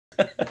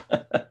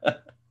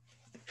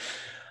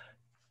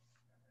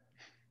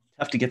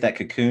Tough to get that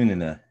cocoon in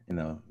the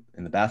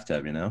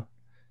bathtub, you know?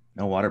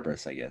 No water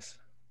bursts, I guess.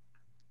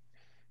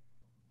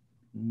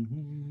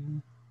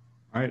 All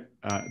right,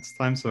 it's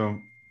time. So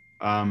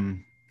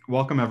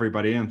welcome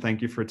everybody, and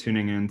thank you for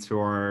tuning in to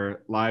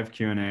our live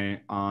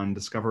Q&A on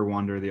Discover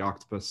Wonder, the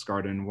Octopus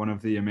Garden, one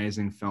of the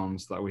amazing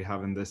films that we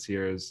have in this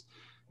year's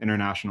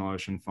International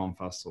Ocean Film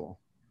Festival.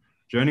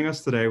 Joining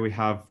us today, we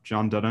have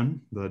John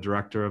Dutton, the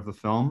director of the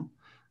film,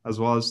 as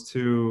well as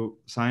two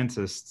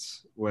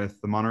scientists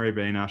with the Monterey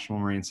Bay National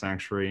Marine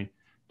Sanctuary,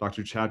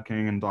 Dr. Chad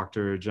King and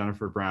Dr.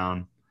 Jennifer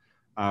Brown,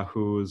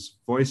 whose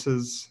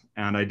voices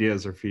and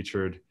ideas are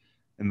featured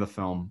in the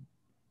film.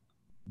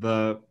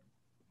 The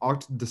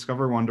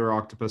Discover Wonder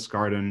Octopus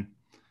Garden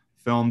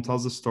film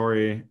tells the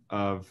story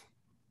of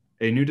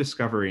a new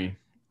discovery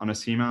on a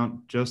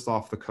seamount just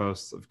off the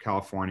coast of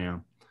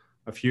California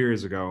a few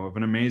years ago of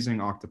an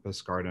amazing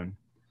octopus garden.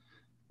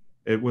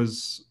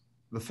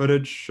 The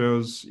footage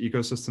shows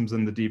ecosystems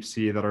in the deep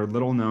sea that are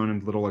little known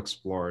and little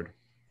explored.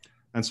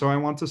 And so I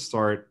want to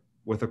start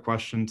with a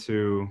question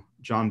to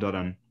John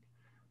Dutton.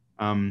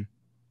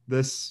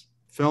 This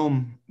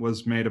film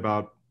was made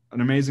about an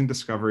amazing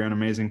discovery, an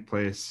amazing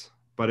place,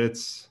 but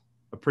it's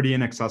a pretty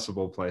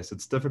inaccessible place.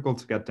 It's difficult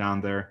to get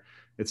down there.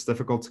 It's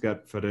difficult to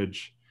get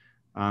footage.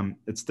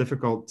 It's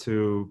difficult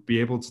to be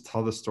able to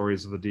tell the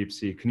stories of the deep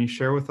sea. Can you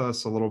share with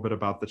us a little bit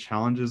about the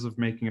challenges of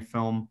making a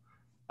film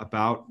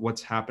about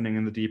what's happening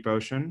in the deep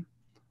ocean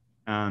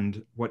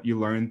and what you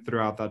learned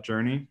throughout that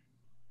journey?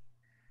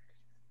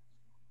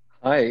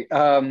 Hi.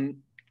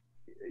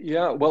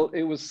 Yeah, well,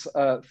 it was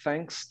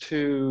thanks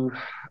to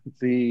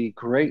the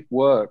great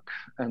work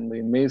and the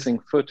amazing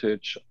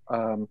footage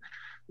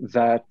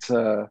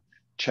that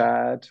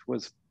Chad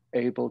was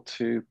able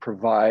to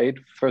provide.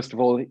 First of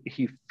all,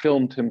 he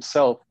filmed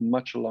himself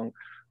much along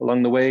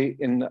the way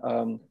in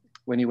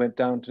when he went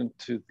down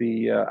into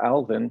the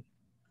Alvin.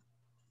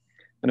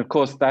 And of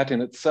course, that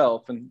in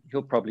itself, and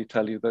he'll probably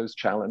tell you those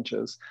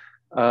challenges.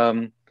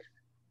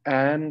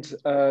 And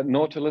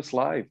Nautilus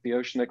Live, the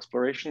Ocean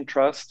Exploration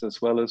Trust,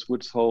 as well as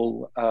Woods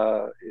Hole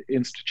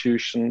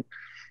Institution.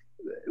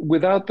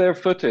 Without their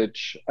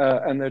footage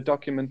and their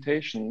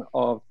documentation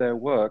of their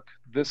work,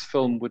 this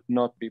film would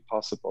not be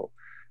possible.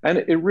 And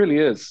it really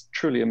is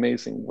truly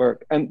amazing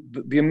work. And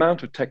the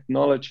amount of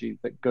technology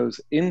that goes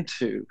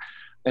into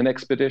an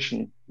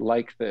expedition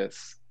like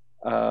this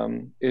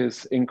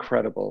is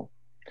incredible.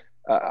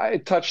 I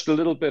touched a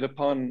little bit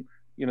upon,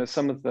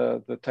 some of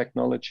the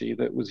technology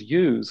that was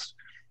used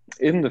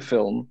in the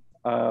film,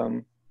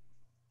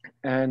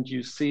 and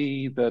you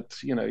see that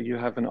you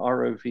have an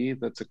ROV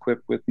that's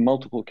equipped with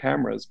multiple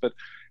cameras, but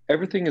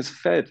everything is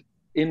fed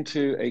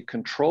into a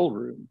control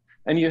room,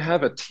 and you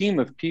have a team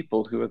of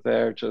people who are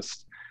there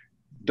just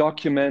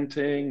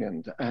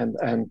documenting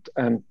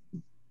and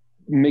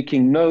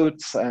making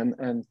notes,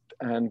 and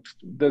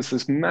there's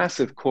this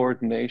massive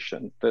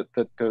coordination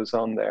that goes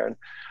on there. And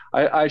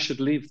I should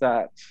leave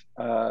that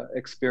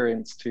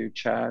experience to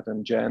Chad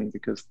and Jen,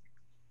 because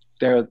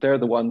they're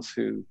the ones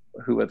who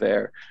are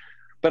there.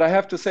 But I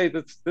have to say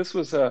that this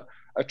was a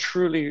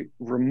truly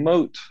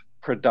remote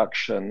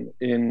production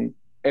in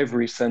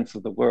every sense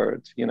of the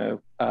word,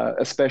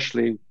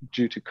 especially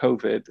due to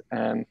COVID.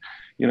 And,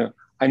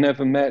 I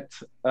never met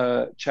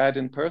Chad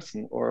in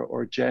person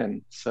or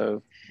Jen.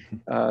 So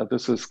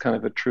this was kind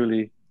of a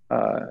truly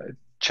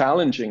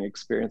challenging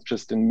experience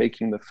just in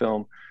making the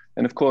film.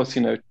 And of course,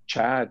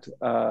 Chad,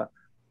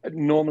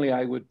 normally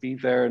I would be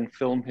there and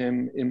film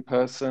him in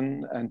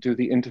person and do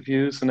the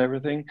interviews and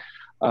everything,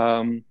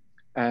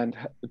 and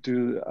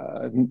do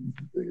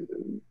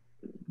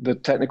the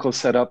technical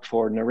setup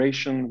for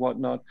narration,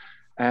 whatnot.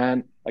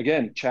 And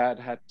again, Chad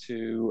had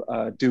to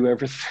do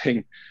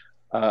everything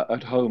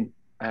at home,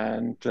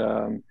 and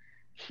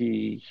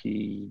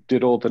he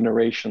did all the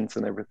narrations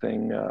and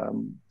everything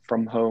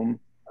from home.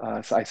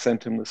 So I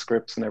sent him the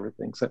scripts and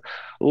everything. So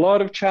a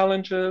lot of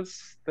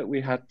challenges that we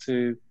had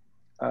to,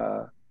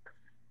 a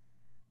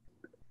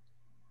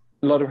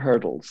lot of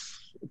hurdles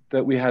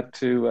that we had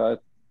to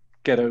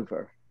get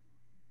over.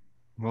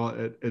 Well,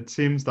 it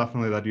seems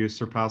definitely that you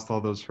surpassed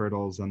all those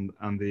hurdles, and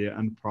the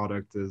end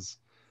product is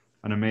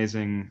an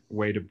amazing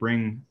way to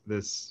bring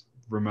this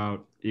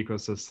remote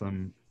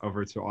ecosystem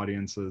over to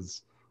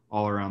audiences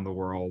all around the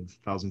world.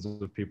 Thousands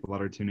of people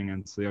that are tuning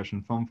into the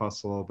Ocean Film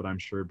Festival, but I'm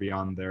sure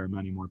beyond there,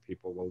 many more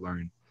people will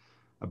learn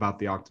about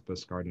the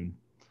Octopus Garden.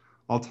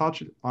 I'll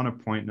touch on a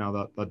point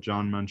now that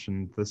John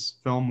mentioned. This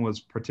film was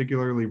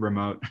particularly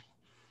remote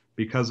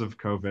because of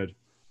COVID,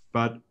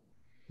 but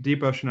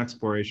deep ocean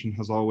exploration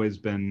has always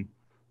been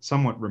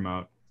somewhat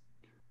remote.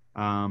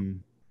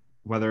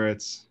 Whether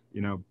it's,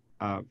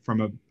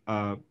 from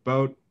a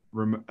boat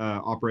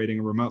operating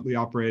a remotely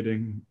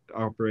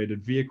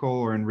operated vehicle,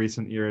 or in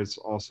recent years,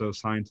 also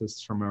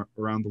scientists from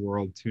around the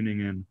world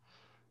tuning in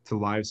to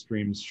live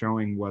streams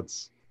showing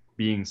what's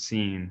being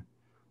seen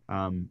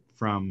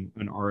from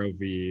an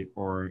ROV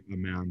or a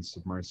manned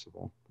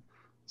submersible.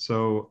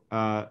 So,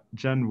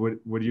 Jen,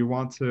 would you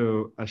want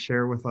to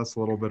share with us a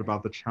little bit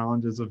about the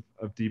challenges of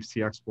deep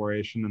sea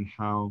exploration and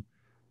how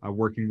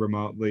working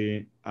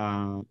remotely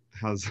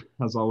has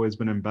always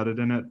been embedded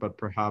in it, but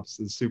perhaps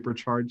is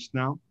supercharged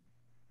now?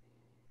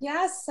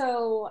 Yeah,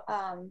 so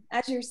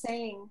as you're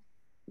saying,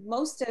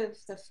 most of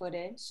the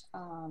footage,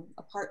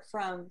 apart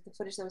from the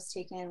footage that was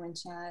taken when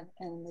Chad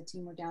and the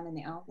team were down in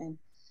the Alvin,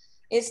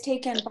 is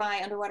taken by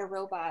underwater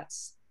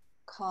robots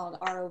called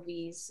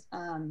ROVs.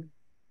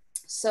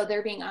 So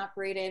they're being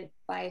operated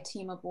by a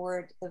team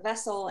aboard the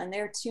vessel, and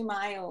they're 2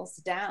 miles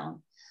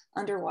down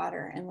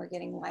underwater, and we're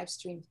getting live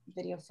stream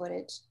video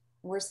footage.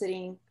 We're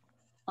sitting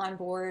on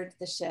board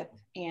the ship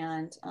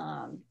and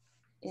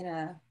in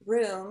a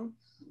room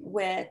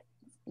with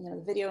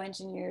the video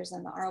engineers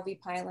and the ROV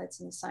pilots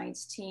and the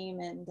science team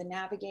and the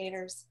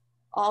navigators,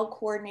 all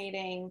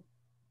coordinating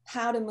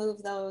how to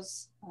move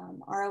those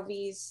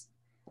ROVs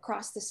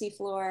across the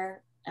seafloor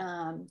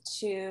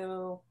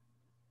to,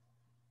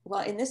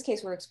 well, in this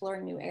case, we're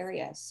exploring new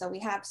areas. So we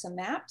have some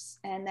maps,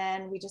 and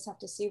then we just have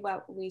to see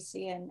what we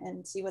see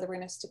and see whether we're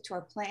going to stick to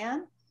our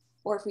plan,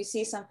 or if we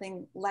see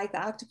something like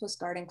the Octopus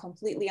Garden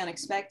completely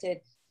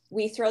unexpected,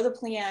 we throw the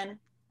plan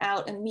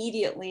out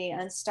immediately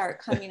and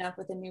start coming up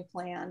with a new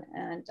plan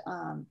and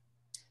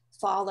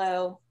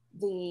follow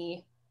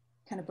the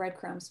kind of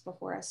breadcrumbs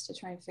before us to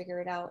try and figure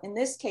it out. In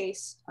this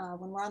case,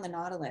 when we're on the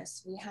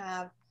Nautilus, we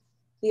have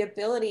the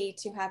ability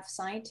to have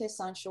scientists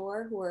on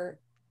shore who are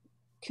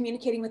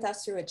communicating with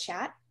us through a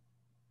chat.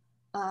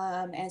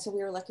 And so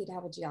we were lucky to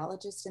have a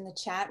geologist in the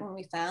chat when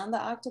we found the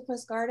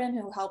Octopus Garden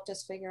who helped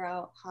us figure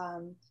out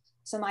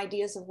some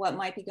ideas of what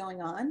might be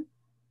going on,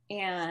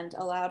 and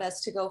allowed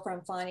us to go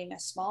from finding a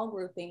small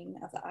grouping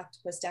of the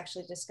octopus to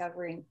actually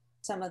discovering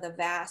some of the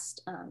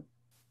vast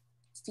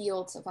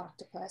fields of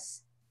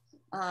octopus.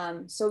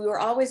 So we were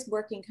always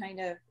working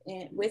kind of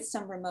with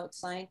some remote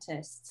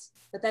scientists.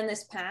 But then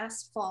this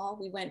past fall,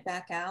 we went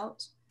back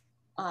out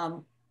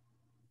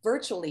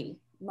virtually,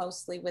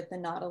 mostly with the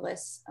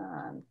Nautilus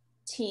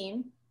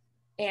team.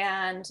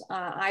 And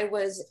I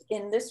was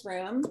in this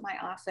room, my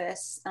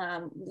office,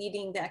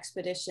 leading the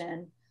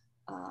expedition.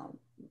 I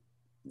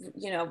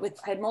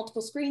had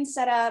multiple screens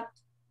set up.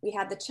 We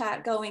had the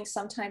chat going.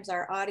 Sometimes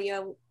our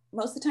audio,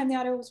 most of the time the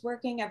audio was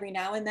working. Every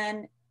now and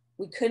then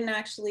we couldn't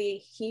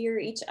actually hear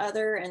each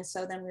other. And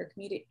so then we were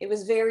communicating. It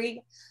was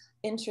very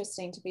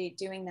interesting to be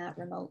doing that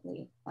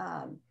remotely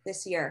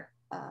this year.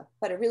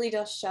 But it really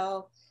does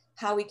show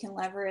how we can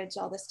leverage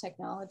all this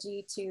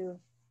technology to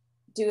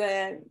do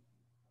a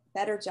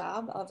better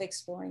job of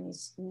exploring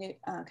these new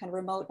kind of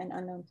remote and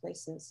unknown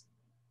places.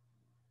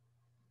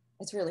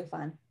 It's really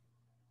fun.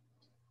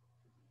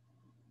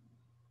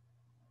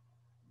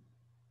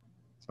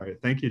 Sorry,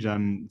 thank you,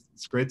 Jen.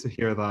 It's great to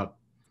hear that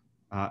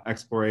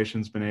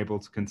exploration's been able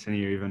to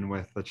continue even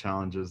with the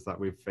challenges that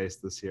we've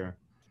faced this year.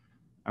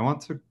 I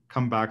want to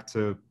come back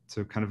to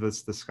kind of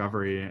this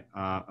discovery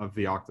of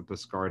the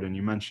Octopus Garden.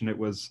 You mentioned it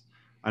was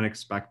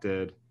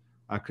unexpected.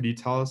 Could you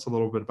tell us a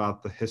little bit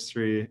about the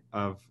history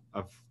of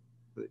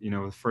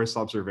the first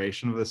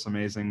observation of this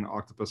amazing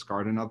Octopus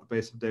Garden at the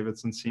base of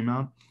Davidson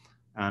Seamount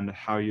and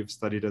how you've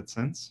studied it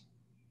since?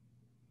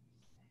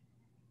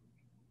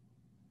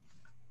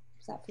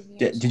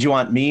 Did you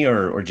want me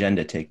or Jen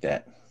to take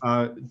that?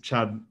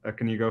 Chad,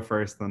 can you go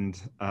first, and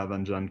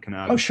then Jen can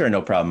add? Oh, sure,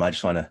 no problem. I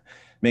just want to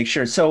make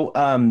sure. So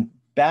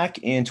back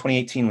in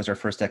 2018 was our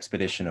first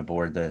expedition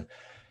aboard the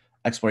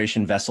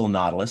exploration vessel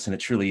Nautilus, and it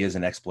truly is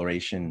an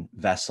exploration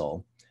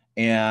vessel.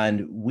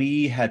 And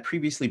we had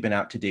previously been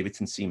out to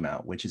Davidson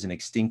Seamount, which is an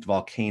extinct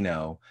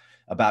volcano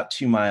about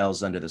 2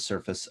 miles under the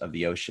surface of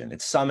the ocean.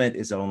 Its summit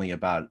is only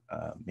about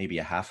maybe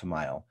a half a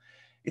mile.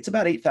 It's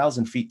about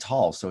 8,000 feet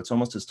tall, so it's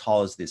almost as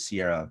tall as the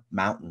Sierra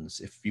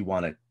Mountains, if you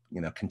want to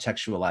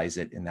contextualize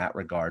it in that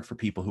regard for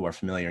people who are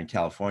familiar in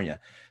California.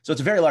 So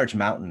it's a very large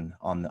mountain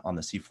on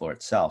the seafloor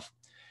itself.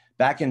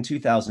 Back in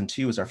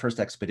 2002 was our first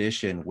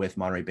expedition with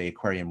Monterey Bay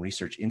Aquarium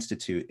Research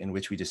Institute, in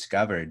which we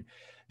discovered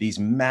these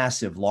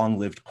massive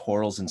long-lived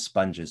corals and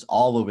sponges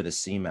all over the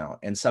seamount,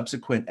 and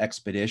subsequent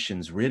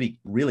expeditions really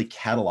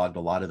cataloged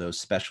a lot of those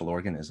special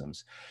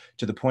organisms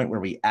to the point where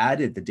we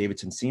added the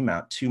Davidson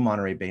Seamount to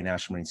Monterey Bay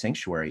National Marine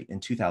Sanctuary in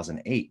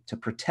 2008 to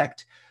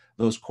protect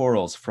those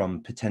corals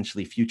from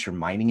potentially future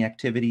mining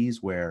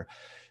activities where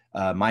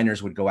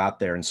miners would go out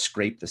there and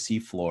scrape the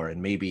seafloor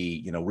and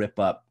maybe rip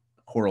up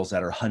corals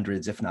that are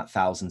hundreds, if not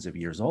thousands of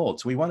years old.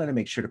 So we wanted to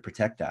make sure to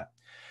protect that.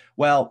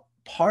 Well,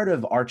 part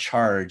of our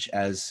charge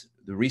as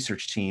the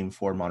research team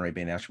for Monterey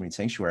Bay National Marine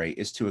Sanctuary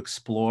is to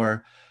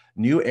explore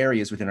new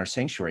areas within our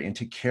sanctuary and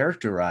to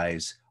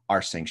characterize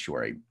our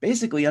sanctuary,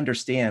 basically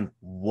understand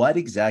what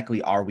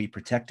exactly are we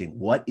protecting,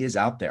 what is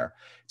out there.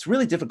 It's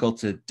really difficult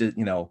to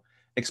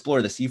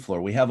explore the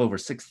seafloor. We have over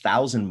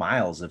 6,000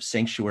 miles of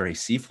sanctuary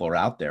seafloor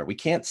out there. We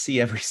can't see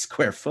every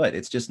square foot.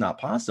 It's just not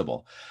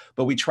possible.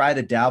 But we try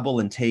to dabble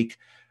and take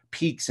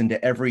peeks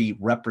into every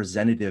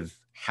representative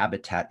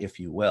habitat, if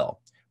you will.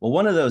 Well,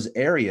 one of those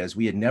areas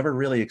we had never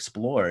really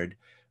explored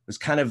was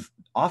kind of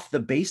off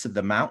the base of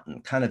the mountain,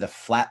 kind of the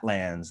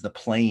flatlands, the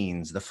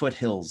plains, the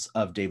foothills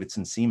of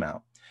Davidson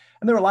Seamount.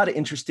 And there were a lot of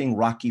interesting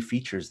rocky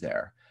features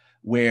there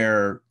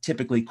where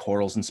typically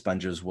corals and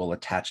sponges will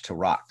attach to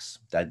rocks,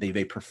 that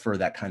they prefer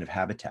that kind of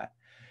habitat.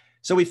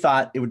 So we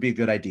thought it would be a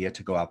good idea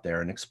to go out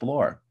there and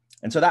explore.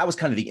 And so that was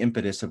kind of the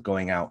impetus of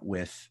going out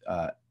with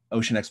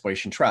Ocean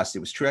Exploration Trust. It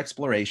was true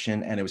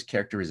exploration and it was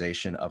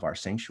characterization of our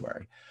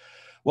sanctuary.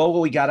 Well,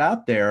 when we got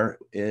out there,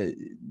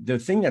 the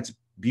thing that's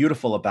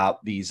beautiful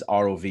about these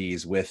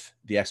ROVs with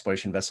the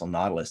exploration vessel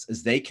Nautilus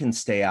is they can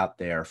stay out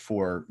there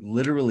for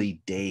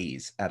literally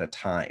days at a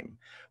time.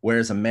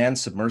 Whereas a manned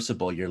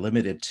submersible, you're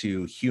limited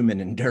to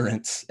human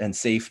endurance and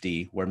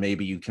safety, where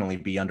maybe you can only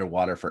be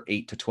underwater for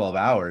 8 to 12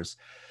 hours.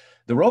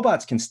 The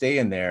robots can stay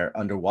in there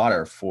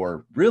underwater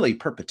for really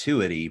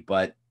perpetuity,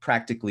 but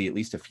practically at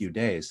least a few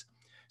days.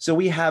 So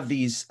we have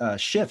these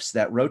shifts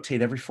that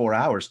rotate every 4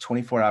 hours,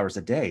 24 hours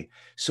a day.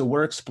 So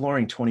we're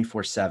exploring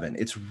 24/7.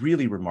 It's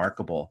really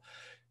remarkable.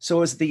 So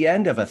it was the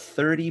end of a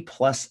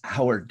 30+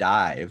 hour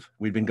dive.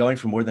 We'd been going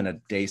for more than a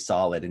day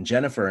solid, and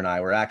Jennifer and I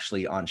were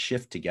actually on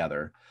shift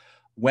together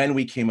when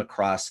we came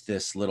across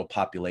this little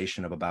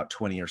population of about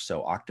 20 or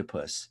so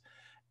octopus.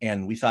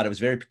 And we thought it was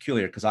very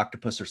peculiar because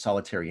octopus are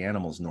solitary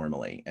animals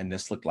normally, and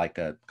this looked like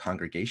a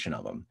congregation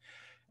of them.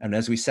 And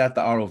as we sat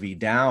the ROV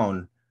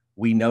down,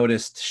 we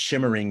noticed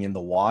shimmering in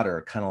the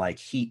water, kind of like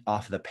heat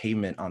off the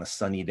pavement on a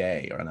sunny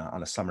day or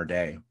on a summer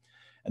day.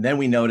 And then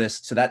we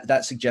noticed, so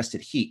that suggested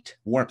heat,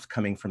 warmth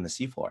coming from the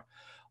seafloor.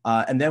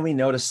 And then we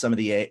noticed some of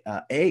the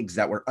eggs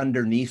that were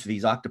underneath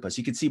these octopus.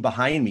 You could see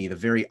behind me the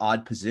very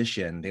odd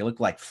position. They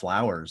look like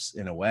flowers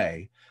in a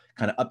way,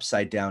 kind of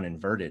upside down,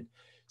 inverted.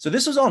 So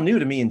this was all new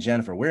to me and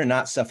Jennifer. We're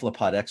not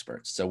cephalopod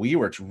experts. So we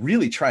were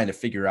really trying to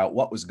figure out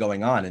what was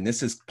going on. And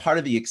this is part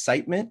of the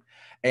excitement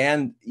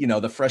and, you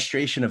know, the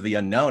frustration of the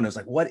unknown. It was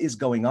like, what is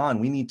going on?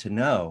 We need to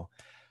know.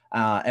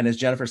 And as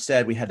Jennifer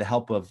said, we had the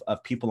help of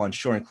people on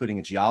shore, including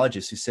a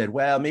geologist who said,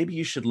 well, maybe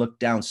you should look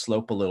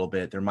downslope a little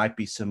bit. There might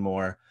be some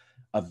more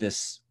of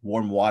this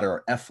warm water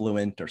or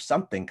effluent or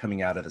something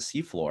coming out of the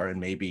seafloor, and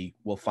maybe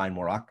we'll find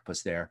more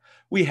octopus there.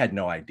 We had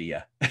no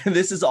idea.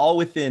 This is all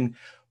within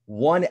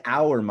 1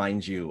 hour,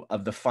 mind you,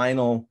 of the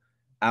final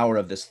hour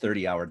of this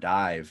 30-hour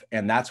dive.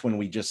 And that's when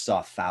we just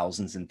saw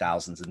thousands and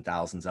thousands and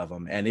thousands of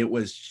them. And it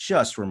was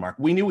just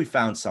remarkable. We knew we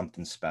found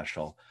something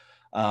special.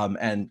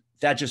 And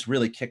that just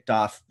really kicked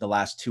off the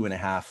last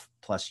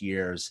 2.5+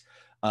 years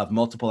of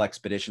multiple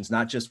expeditions,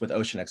 not just with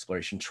Ocean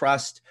Exploration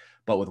Trust,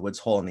 but with Woods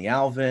Hole in the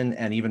Alvin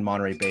and even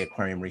Monterey Bay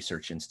Aquarium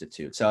Research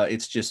Institute. So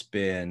it's just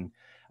been,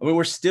 I mean,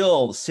 we're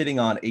still sitting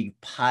on a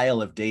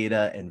pile of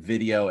data and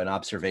video and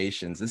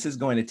observations. This is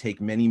going to take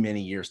many,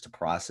 many years to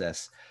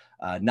process.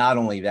 Not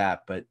only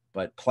that,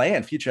 but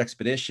plan future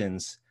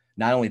expeditions,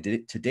 not only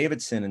to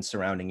Davidson and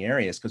surrounding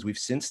areas, because we've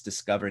since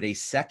discovered a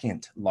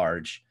second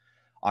large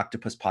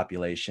octopus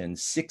population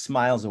 6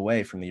 miles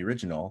away from the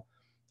original.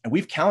 And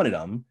we've counted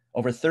them,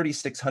 over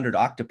 3,600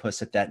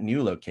 octopus at that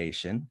new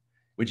location,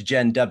 which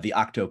Jen dubbed the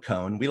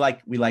Octocone. We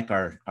like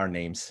our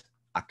names,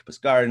 Octopus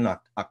Garden,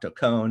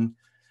 Octocone.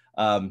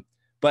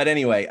 But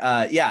anyway,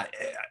 yeah,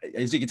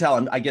 as you can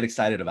tell, I get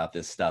excited about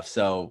this stuff.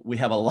 So we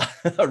have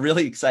a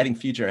really exciting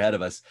future ahead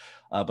of us,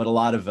 but a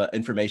lot of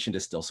information to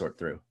still sort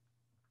through.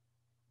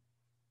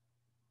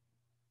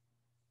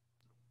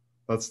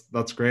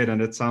 That's great.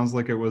 And it sounds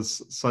like it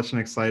was such an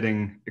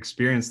exciting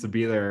experience to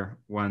be there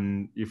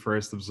when you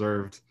first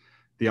observed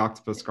the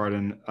octopus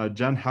garden.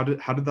 Jen, how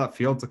did that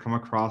feel to come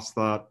across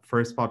that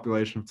first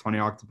population of 20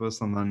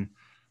 octopus and then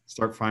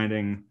start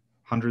finding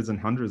hundreds and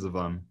hundreds of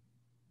them?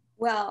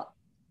 Well,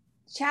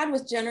 Chad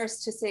was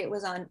generous to say it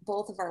was on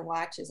both of our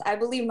watches. I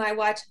believe my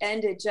watch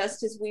ended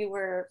just as we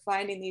were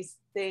finding these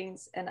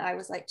things. And I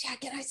was like, Chad,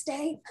 can I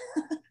stay?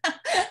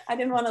 I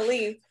didn't want to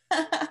leave.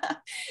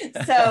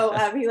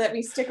 So he let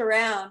me stick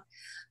around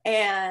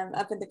and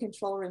up in the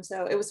control room.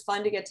 So it was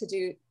fun to get to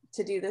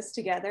do this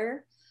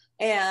together.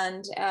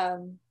 And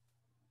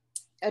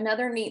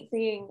another neat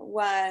thing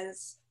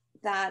was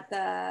that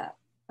the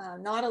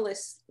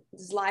Nautilus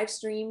is live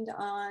streamed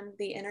on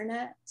the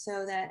internet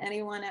so that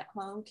anyone at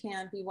home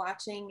can be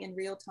watching in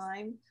real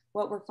time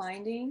what we're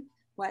finding,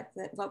 what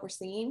we're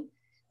seeing.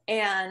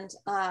 And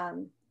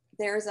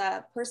there's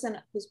a person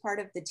who's part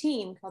of the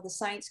team called the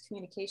Science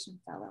Communication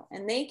Fellow,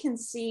 and they can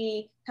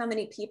see how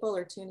many people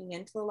are tuning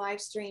into the live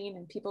stream,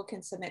 and people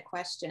can submit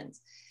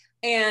questions.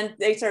 And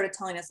they started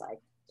telling us, like,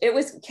 it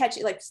was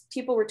catchy, like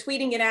people were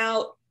tweeting it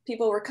out,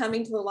 people were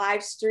coming to the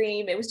live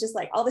stream. It was just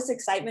like all this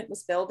excitement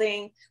was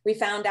building. We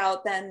found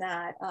out then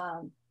that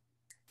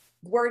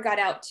word got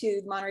out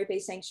to the Monterey Bay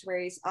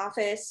Sanctuary's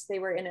office. They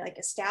were in like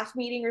a staff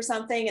meeting or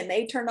something, and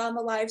they turned on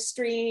the live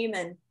stream,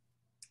 and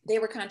they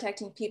were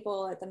contacting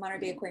people at the Monterey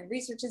Bay Aquarium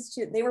Research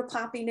Institute. They were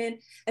popping in.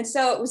 And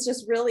so it was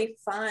just really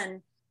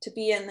fun to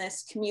be in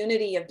this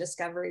community of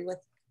discovery with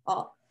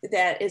all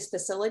that is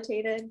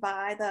facilitated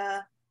by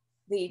the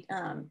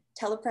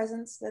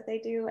telepresence that they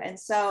do. And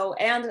so,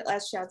 and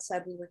as Chad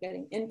said, we were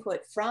getting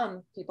input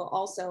from people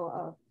also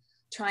of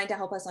trying to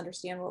help us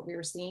understand what we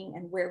were seeing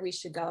and where we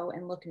should go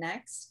and look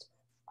next.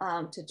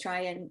 to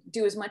try and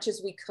do as much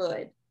as we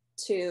could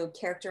to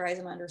characterize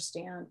and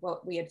understand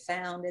what we had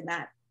found in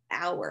that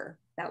hour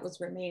that was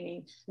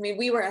remaining. I mean,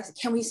 we were asking,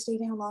 can we stay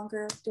down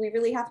longer? Do we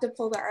really have to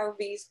pull the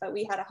ROVs? But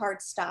we had a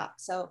hard stop.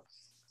 So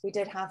we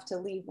did have to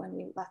leave when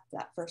we left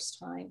that first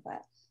time.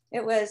 But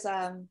it was,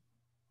 and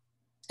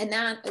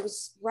that it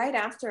was right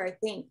after, I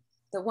think,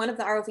 that one of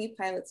the ROV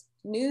pilots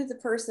knew the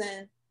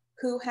person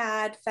who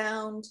had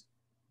found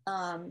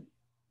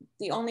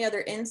the only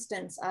other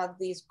instance of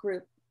these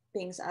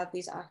groupings of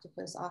these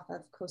octopus off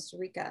of Costa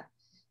Rica.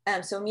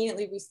 So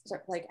immediately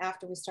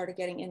after we started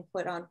getting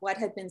input on what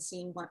had been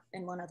seen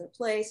in one other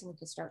place, and we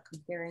could start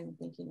comparing and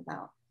thinking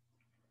about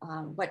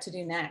what to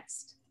do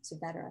next to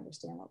better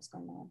understand what was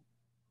going on.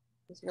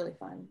 It was really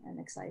fun and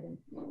exciting.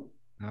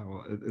 Yeah,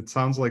 well, it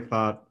sounds like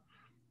that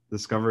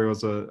discovery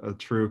was a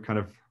true kind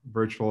of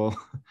virtual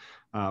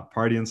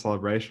party and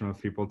celebration with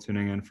people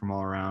tuning in from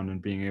all around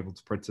and being able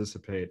to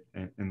participate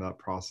in that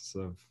process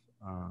of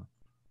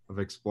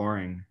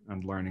exploring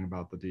and learning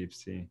about the deep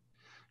sea.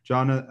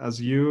 John,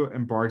 as you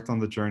embarked on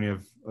the journey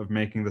of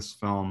making this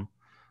film,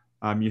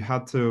 you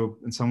had to,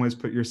 in some ways,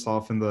 put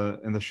yourself in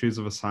the shoes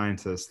of a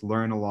scientist,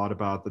 learn a lot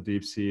about the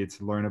deep sea,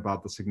 to learn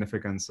about the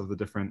significance of the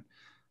different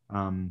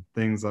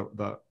things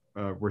that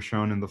were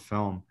shown in the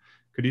film.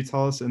 Could you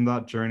tell us, in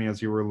that journey,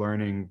 as you were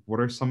learning, what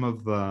are some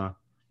of the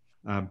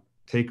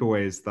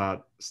takeaways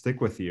that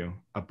stick with you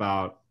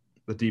about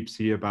the deep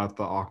sea, about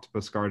the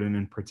octopus garden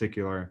in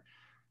particular,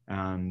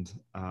 and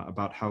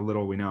about how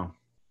little we know?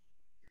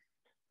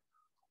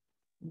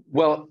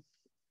 Well,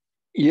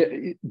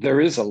 yeah,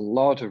 there is a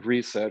lot of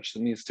research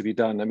that needs to be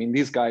done. I mean,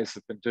 these guys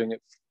have been doing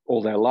it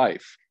all their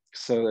life,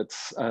 so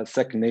it's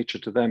second nature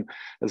to them.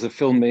 As a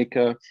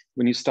filmmaker,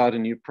 when you start a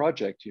new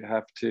project, you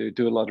have to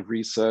do a lot of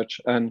research.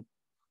 And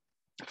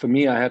for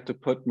me, I had to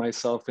put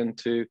myself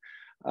into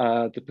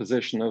the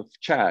position of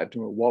Chad.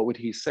 What would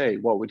he say?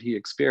 What would he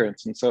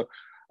experience? And so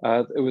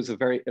it was a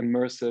very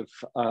immersive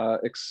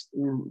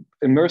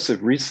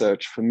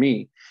research for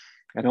me.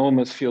 And I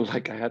almost feel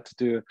like I had to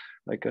do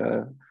like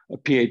a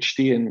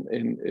PhD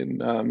in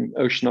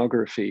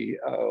oceanography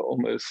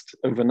almost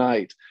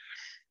overnight.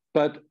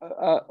 But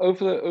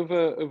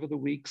over the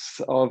weeks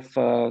of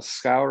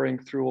scouring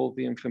through all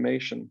the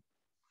information,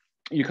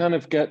 you kind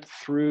of get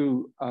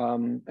through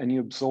and you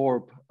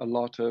absorb a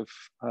lot of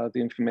the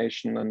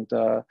information. And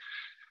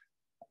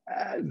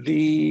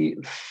the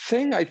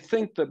thing I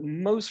think that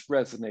most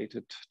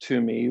resonated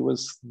to me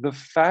was the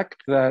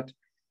fact that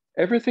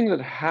everything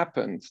that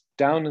happens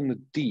down in the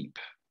deep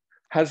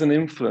has an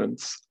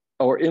influence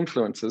or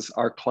influences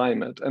our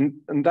climate. And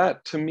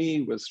that to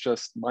me was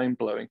just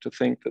mind-blowing, to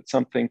think that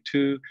something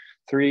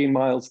 2-3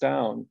 miles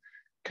down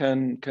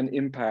can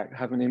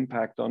have an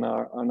impact on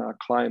our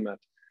climate.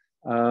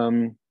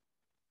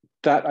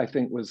 That I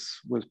think was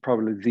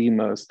probably the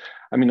most,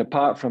 I mean,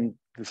 apart from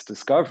this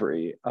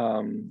discovery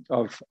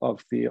of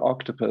the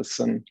octopus,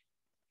 and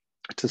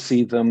to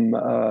see them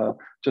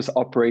just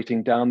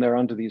operating down there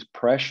under these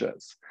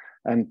pressures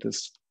and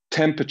this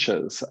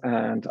temperatures.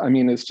 And I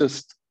mean, it's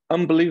just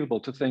unbelievable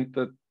to think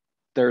that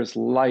there's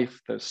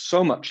life, there's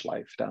so much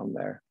life down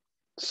there,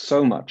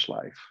 so much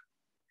life.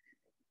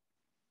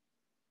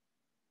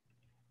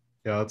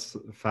 Yeah, that's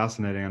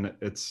fascinating. And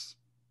it's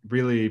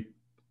really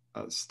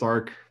a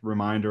stark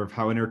reminder of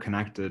how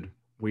interconnected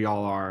we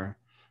all are,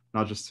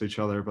 not just to each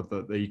other, but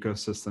the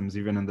ecosystems,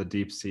 even in the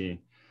deep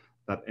sea,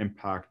 that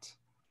impact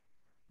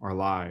our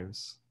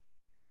lives.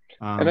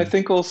 And I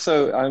think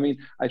also, I mean,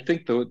 I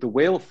think the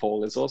whale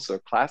fall is also a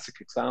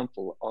classic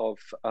example of,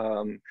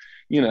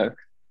 you know,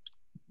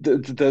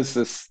 there's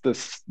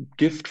this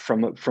gift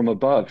from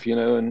above, you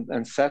know,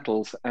 and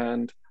settles.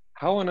 And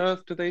how on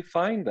earth do they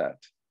find that?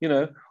 You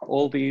know,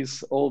 all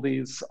these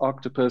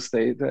octopus,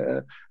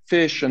 the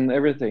fish and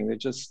everything, they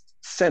just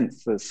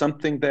sense there's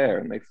something there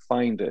and they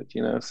find it,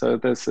 you know. So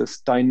there's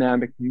this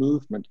dynamic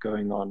movement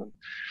going on. And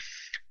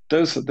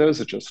those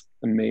are just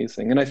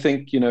amazing. And I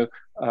think, you know,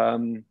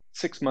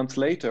 6 months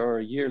later or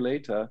a year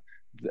later,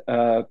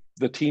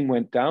 the team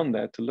went down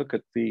there to look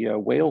at the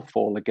whale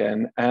fall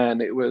again, and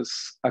it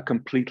was a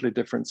completely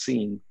different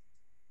scene.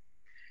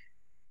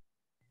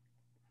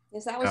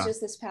 Yes, that was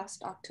just this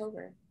past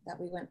October that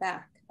we went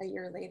back a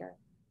year later.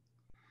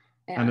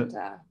 And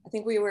I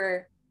think we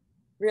were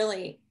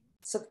really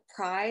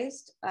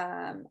surprised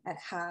at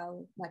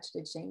how much it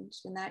had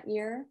changed in that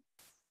year.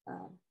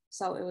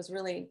 So it was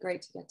really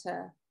great to get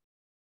to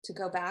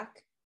go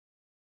back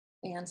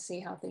and see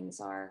how things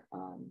are.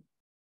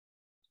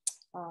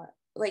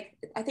 Like,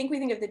 I think we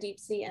think of the deep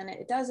sea, and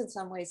it does in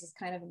some ways is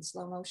kind of in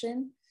slow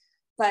motion,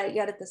 but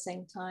yet at the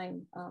same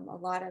time, a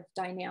lot of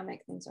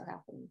dynamic things are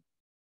happening.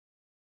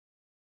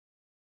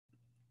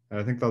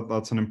 I think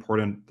that's an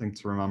important thing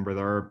to remember.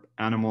 There are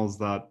animals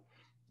that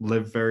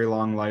live very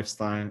long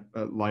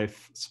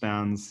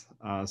lifespans,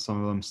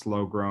 some of them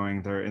slow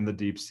growing. They're in the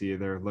deep sea,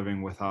 they're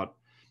living without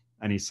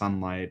any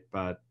sunlight,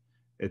 but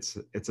it's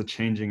a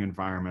changing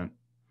environment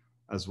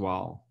as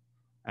well.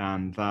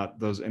 And that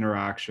those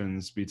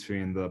interactions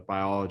between the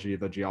biology,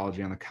 the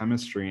geology, and the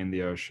chemistry in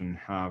the ocean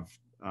have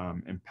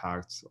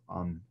impacts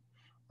on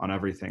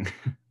everything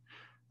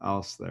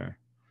else there.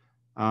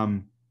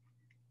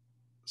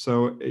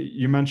 So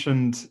you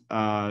mentioned,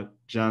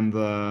 Jen,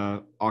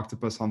 the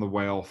octopus on the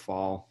whale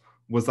fall.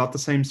 Was that the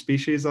same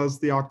species as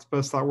the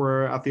octopus that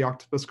were at the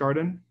Octopus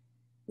Garden?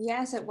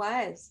 Yes, it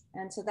was.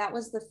 And so that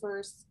was the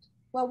first,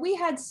 well, we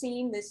had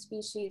seen this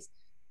species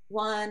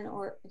one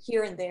or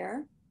here and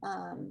there,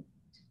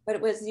 but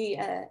it was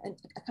a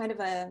kind of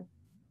a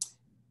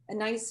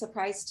nice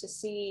surprise to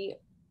see.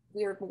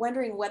 We were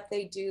wondering what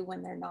they do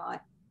when they're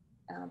not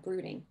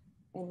brooding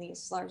in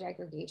these large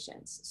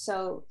aggregations.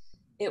 So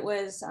it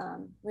was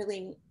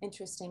really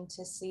interesting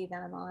to see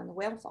them on the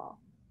whale fall.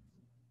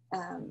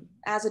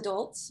 As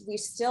adults, we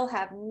still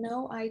have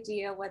no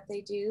idea what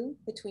they do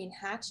between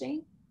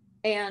hatching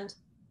and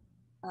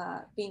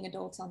being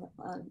adults on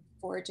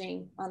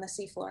foraging on the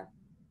seafloor.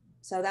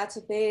 So that's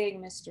a big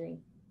mystery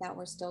that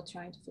we're still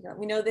trying to figure out.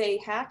 We know they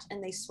hatch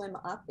and they swim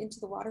up into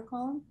the water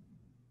column,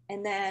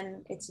 and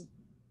then it's a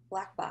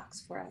black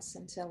box for us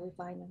until we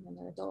find them when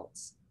they're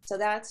adults. So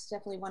that's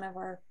definitely one of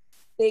our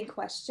big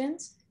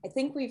questions. I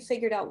think we've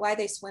figured out why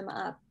they swim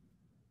up.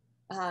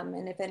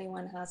 And if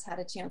anyone has had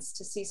a chance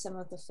to see some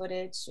of the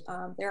footage,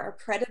 there are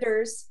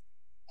predators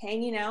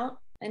hanging out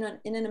in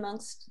and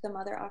amongst the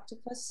mother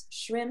octopus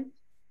shrimp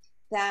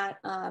that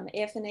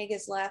if an egg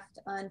is left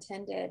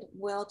untended,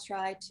 will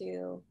try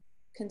to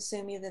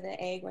consume either the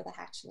egg or the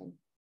hatchling.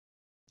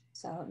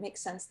 So it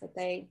makes sense that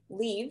they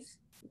leave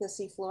the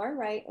seafloor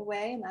right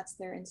away, and that's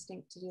their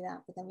instinct to do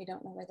that, but then we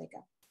don't know where they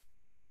go.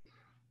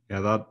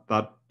 Yeah,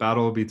 that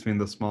battle between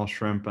the small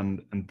shrimp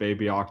and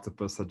baby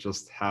octopus that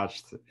just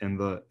hatched in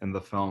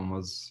the film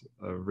was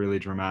a really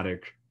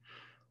dramatic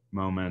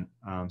moment.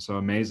 So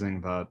amazing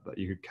that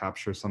you could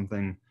capture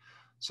something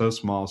so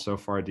small, so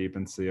far deep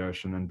into the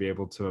ocean, and be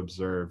able to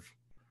observe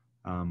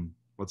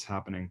what's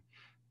happening.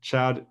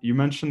 Chad, you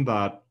mentioned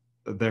that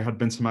there had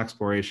been some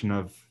exploration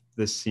of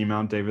this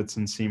seamount,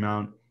 Davidson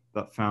seamount,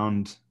 that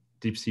found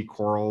deep sea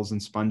corals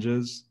and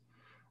sponges.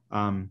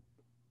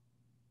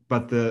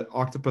 But the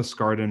Octopus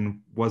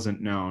Garden wasn't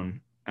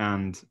known.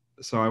 And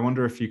so I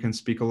wonder if you can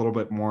speak a little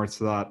bit more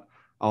to that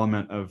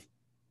element of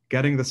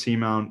getting the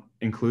seamount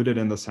included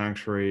in the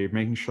sanctuary,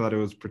 making sure that it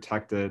was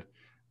protected,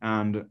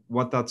 and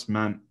what that's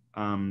meant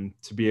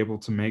to be able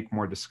to make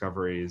more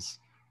discoveries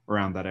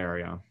around that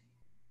area.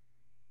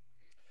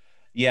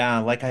 Yeah,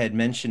 like I had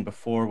mentioned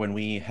before, when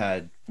we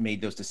had made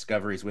those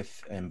discoveries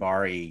with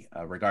Mbari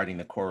regarding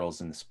the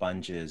corals and the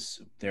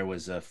sponges, there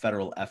was a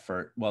federal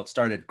effort. Well, it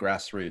started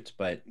grassroots,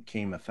 but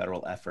came a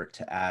federal effort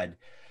to add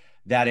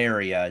that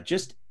area.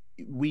 Just,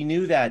 we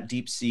knew that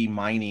deep sea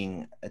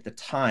mining at the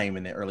time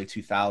in the early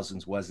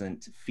 2000s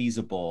wasn't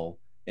feasible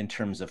in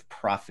terms of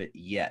profit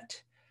yet.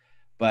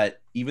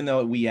 But even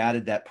though we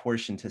added that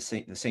portion to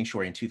the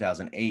sanctuary in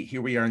 2008,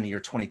 here we are in the year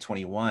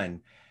 2021.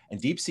 And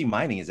deep sea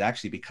mining is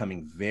actually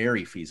becoming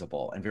very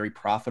feasible and very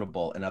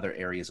profitable in other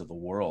areas of the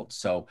world.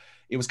 So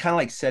it was kind of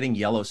like setting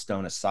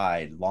Yellowstone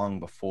aside long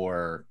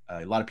before.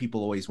 A lot of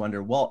people always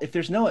wonder, well, if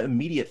there's no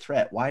immediate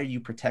threat, why are you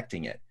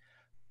protecting it?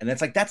 And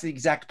it's like, that's the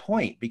exact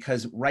point,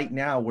 because right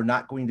now we're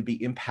not going to be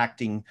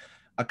impacting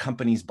a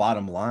company's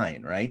bottom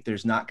line, right?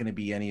 There's not going to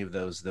be any of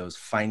those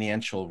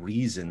financial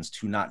reasons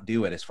to not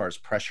do it as far as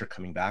pressure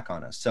coming back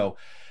on us. So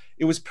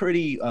it was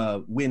pretty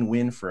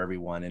win-win for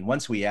everyone. And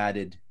once we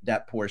added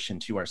that portion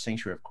to our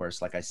sanctuary, of course,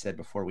 like I said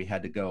before, we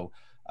had to go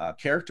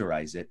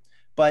characterize it.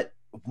 But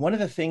one of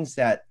the things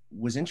that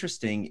was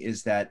interesting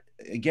is that,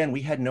 again,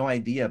 we had no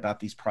idea about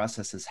these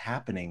processes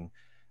happening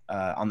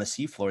on the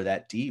seafloor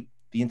that deep.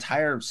 The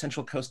entire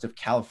central coast of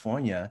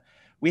California,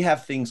 we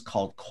have things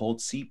called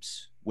cold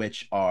seeps,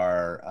 which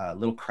are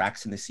little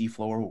cracks in the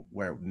seafloor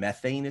where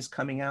methane is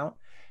coming out.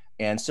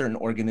 And certain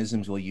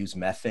organisms will use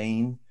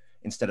methane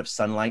instead of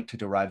sunlight to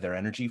derive their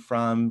energy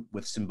from,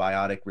 with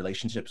symbiotic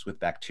relationships with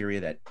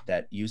bacteria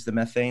that use the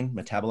methane,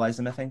 metabolize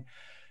the methane.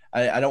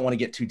 I don't want to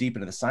get too deep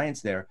into the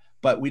science there,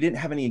 but we didn't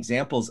have any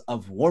examples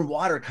of warm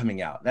water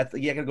coming out.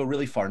 You got to go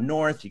really far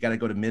north. You got to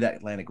go to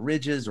mid-Atlantic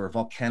ridges or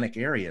volcanic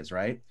areas,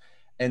 right?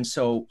 And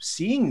so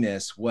seeing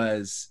this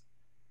was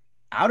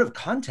out of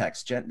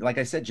context. Like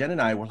I said, Jen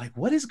and I were like,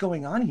 what is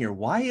going on here?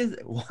 Why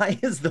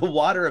is the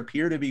water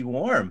appear to be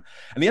warm?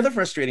 And the other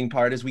frustrating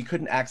part is we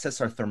couldn't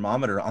access our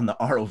thermometer on the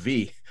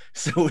ROV,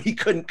 so we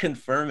couldn't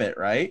confirm it,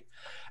 right?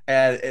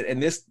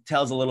 And this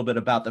tells a little bit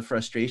about the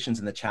frustrations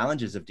and the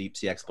challenges of deep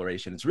sea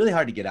exploration. It's really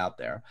hard to get out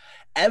there.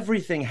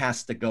 Everything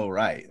has to go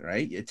right?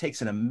 It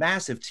takes a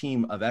massive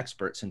team of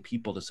experts and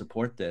people to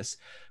support this,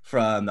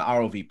 from the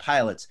ROV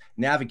pilots,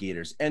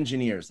 navigators,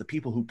 engineers, the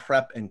people who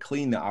prep and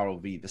clean the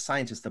ROV, the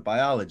scientists, the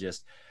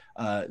biologists,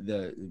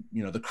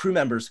 the crew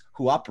members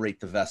who operate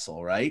the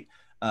vessel, right?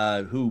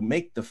 Who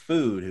make the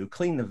food, who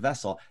clean the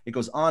vessel. It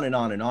goes on and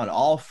on and on,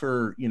 all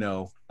for,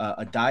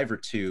 a dive or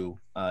two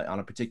on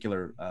a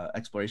particular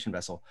exploration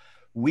vessel.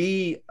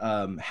 We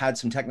had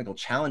some technical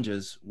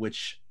challenges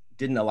which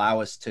didn't allow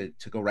us to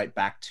go right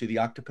back to the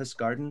Octopus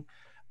Garden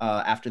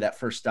after that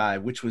first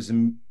dive, which was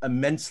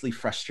immensely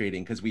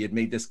frustrating, because we had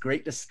made this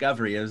great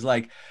discovery. It was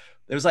like,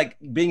 There's like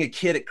being a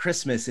kid at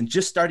Christmas and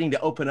just starting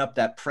to open up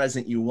that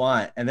present you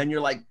want. And then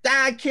you're like,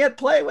 I can't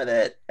play with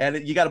it.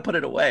 And you got to put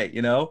it away,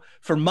 you know,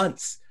 for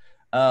months.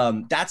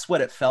 That's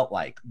what it felt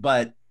like.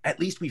 But at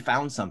least we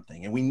found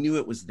something and we knew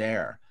it was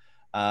there.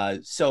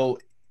 So,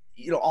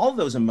 you know, all of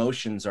those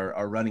emotions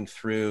are running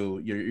through.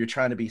 You're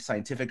trying to be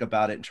scientific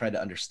about it and try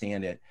to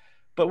understand it.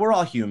 But we're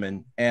all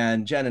human.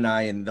 And Jen and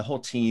I and the whole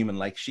team, and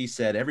like she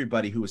said,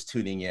 everybody who was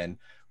tuning in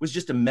was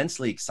just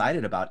immensely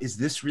excited about, is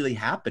this really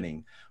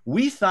happening?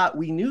 We thought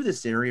we knew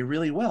this area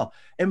really well.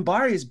 And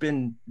Barry has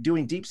been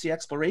doing deep sea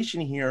exploration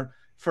here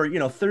for, you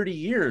know, 30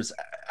 years.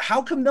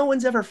 How come no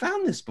one's ever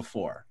found this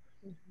before?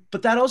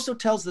 But that also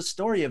tells the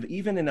story of,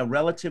 even in a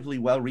relatively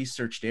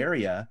well-researched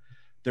area,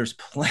 there's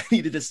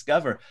plenty to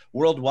discover.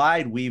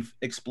 Worldwide, we've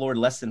explored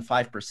less than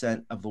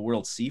 5% of the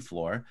world's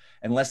seafloor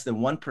and less than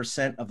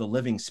 1% of the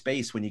living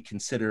space when you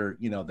consider,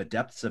 you know, the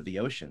depths of the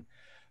ocean.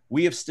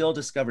 We have still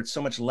discovered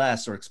so much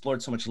less, or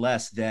explored so much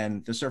less,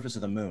 than the surface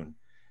of the moon.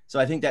 So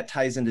I think that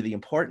ties into the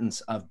importance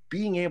of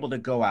being able to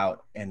go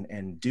out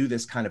and do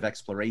this kind of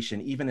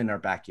exploration, even in our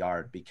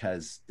backyard,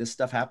 because this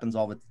stuff happens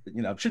all the,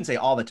 you know, I shouldn't say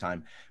all the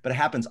time, but it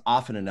happens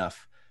often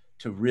enough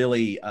to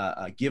really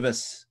give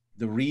us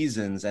the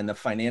reasons and the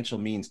financial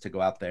means to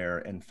go out there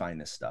and find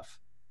this stuff.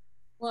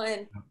 Well,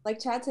 and like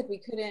Chad said, we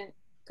couldn't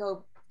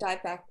go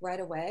dive back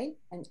right away,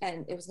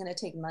 and it was going to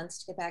take months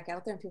to get back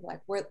out there, and people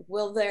were like,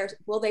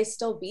 will they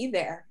still be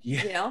there?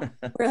 Yeah. You know,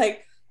 we're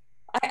like,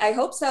 I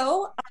hope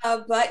so,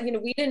 but you know,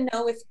 we didn't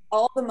know if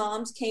all the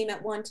moms came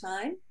at one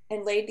time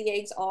and laid the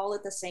eggs all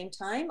at the same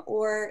time,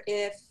 or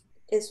if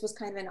this was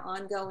kind of an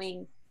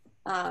ongoing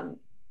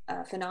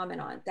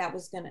phenomenon that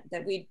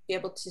we'd be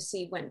able to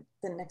see when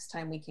the next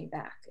time we came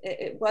back.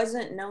 It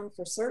wasn't known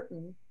for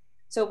certain.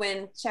 So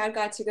when Chad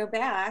got to go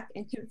back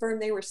and confirm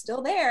they were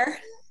still there,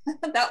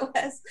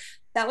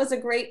 that was a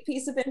great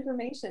piece of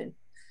information.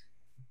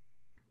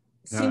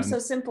 Seems so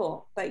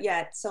simple, but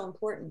yet so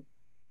important.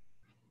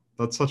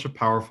 That's such a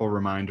powerful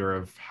reminder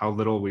of how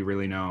little we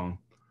really know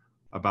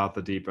about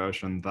the deep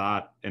ocean,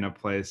 that in a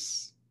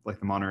place like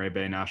the Monterey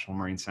Bay National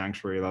Marine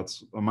Sanctuary,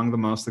 that's among the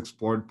most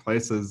explored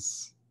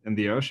places in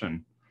the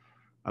ocean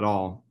at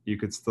all, you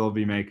could still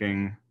be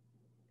making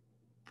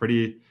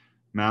pretty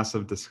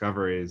massive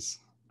discoveries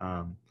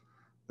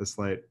this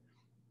late.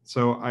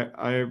 So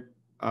I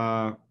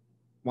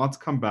want to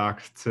come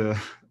back to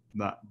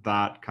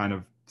that kind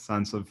of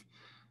sense of,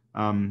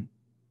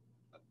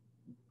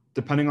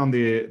 depending on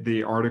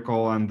the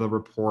article and the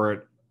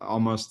report,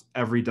 almost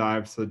every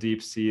dive to the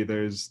deep sea,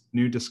 there's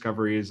new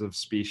discoveries of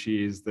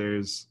species.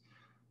 There's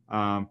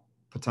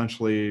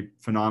potentially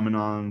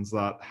phenomenons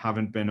that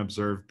haven't been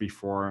observed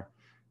before.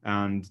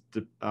 And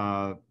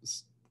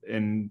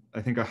in,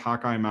 I think, a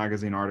Hawkeye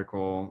magazine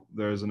article,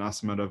 there's an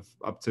estimate of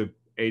up to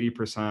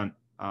 80%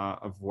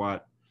 of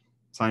what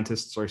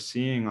scientists are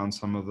seeing on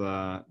some of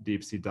the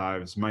deep sea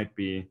dives might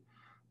be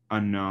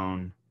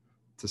unknown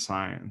to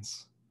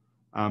science.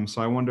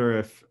 So I wonder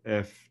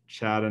if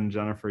Chad and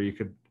Jennifer, you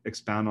could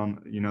expand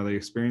on, you know, the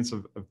experience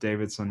of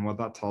Davidson, what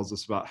that tells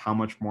us about how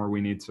much more we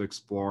need to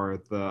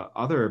explore the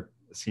other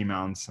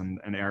seamounts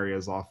and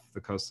areas off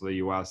the coast of the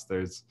US.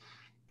 There's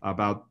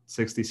about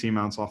 60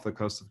 seamounts off the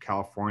coast of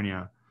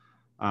California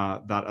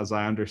that, as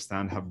I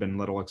understand, have been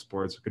little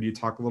explored. So could you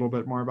talk a little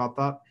bit more about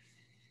that?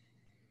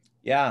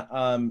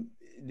 Yeah,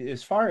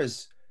 as far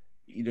as,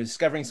 you know,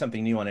 discovering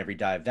something new on every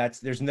dive,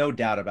 there's no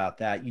doubt about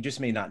that. You just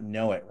may not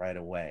know it right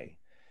away.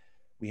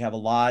 We have a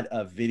lot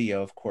of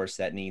video, of course,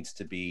 that needs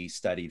to be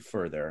studied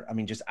further. I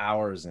mean, just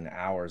hours and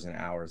hours and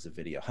hours of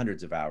video,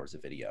 hundreds of hours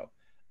of video.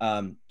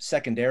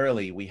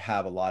 Secondarily, we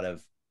have a lot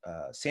of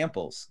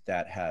samples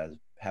that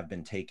have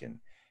been taken.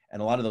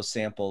 And a lot of those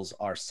samples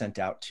are sent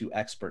out to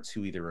experts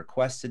who either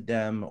requested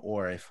them,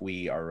 or if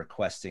we are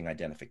requesting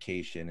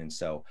identification. And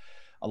so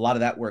a lot of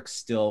that work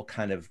still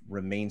kind of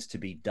remains to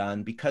be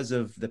done because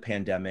of the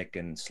pandemic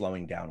and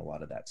slowing down a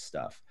lot of that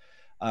stuff.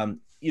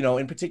 You know,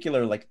 in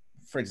particular, like,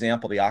 for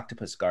example, the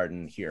octopus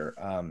garden here,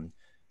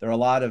 there are a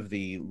lot of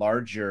the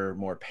larger,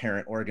 more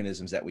parent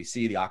organisms that we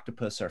see. The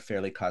octopus are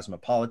fairly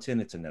cosmopolitan.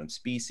 It's a known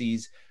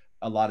species.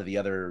 A lot of the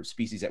other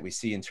species that we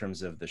see in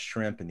terms of the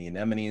shrimp and the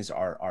anemones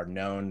are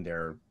known.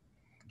 They're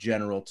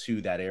general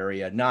to that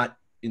area, not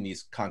in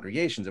these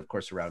congregations, of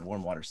course, around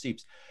warm water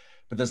seeps,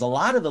 but there's a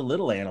lot of the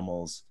little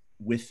animals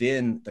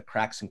within the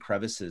cracks and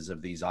crevices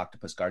of these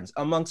octopus gardens,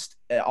 amongst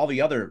all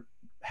the other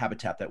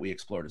habitat that we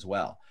explored as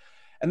well.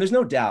 And there's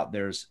no doubt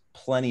there's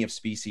plenty of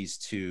species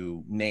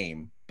to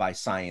name by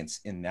science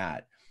in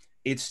that.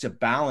 It's the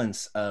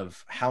balance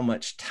of how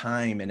much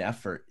time and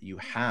effort you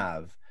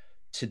have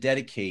to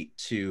dedicate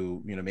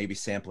to, you know, maybe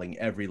sampling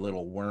every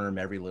little worm,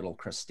 every little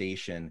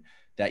crustacean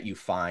that you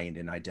find,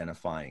 and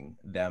identifying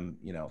them,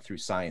 you know, through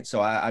science.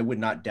 So I would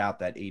not doubt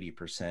that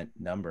 80%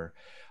 number.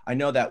 I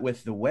know that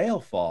with the whale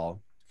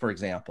fall, for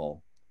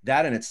example,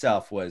 that in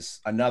itself was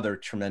another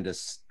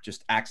tremendous,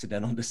 just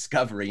accidental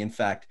discovery. In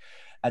fact,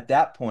 at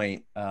that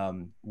point,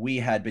 we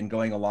had been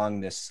going along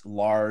this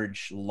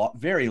large,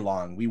 very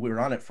long, we were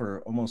on it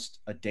for almost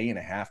a day and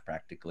a half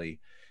practically,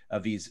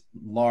 of these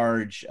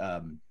large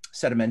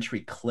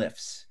sedimentary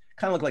cliffs,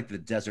 kind of look like the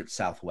desert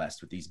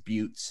Southwest with these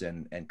buttes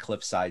and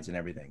cliff sides and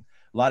everything.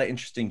 A lot of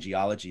interesting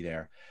geology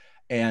there.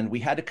 And we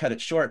had to cut it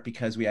short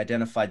because we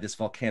identified this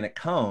volcanic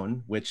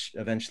cone, which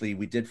eventually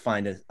we did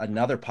find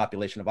another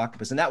population of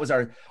octopus. And that was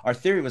our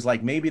theory, was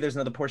like, maybe there's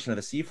another portion of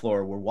the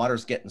seafloor where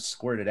water's getting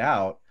squirted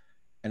out.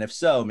 And if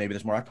so, maybe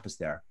there's more octopus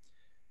there.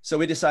 So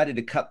we decided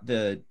to cut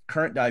the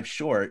current dive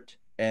short,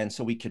 and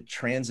so we could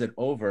transit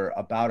over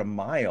about a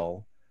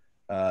mile,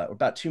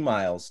 about 2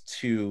 miles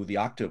to the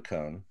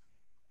octocone.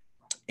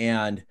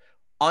 And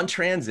on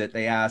transit,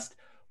 they asked,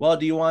 well,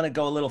 do you want to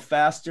go a little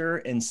faster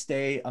and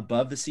stay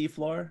above the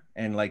seafloor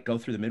and like go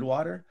through the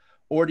midwater?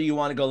 Or do you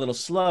want to go a little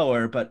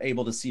slower, but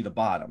able to see the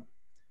bottom?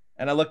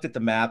 And I looked at the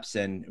maps,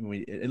 and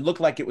it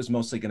looked like it was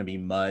mostly going to be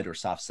mud or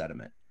soft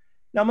sediment.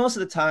 Now, most of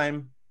the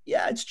time,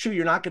 yeah, it's true,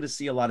 you're not going to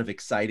see a lot of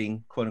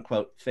exciting, quote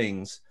unquote,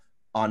 things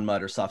on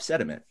mud or soft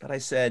sediment. But I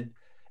said,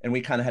 and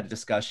we kind of had a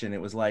discussion,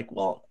 it was like,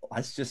 well,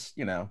 let's just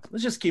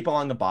keep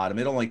along the bottom.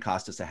 It only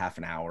cost us a half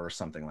an hour or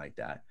something like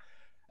that.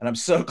 And I'm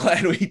so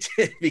glad we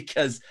did,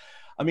 because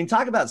I mean,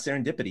 talk about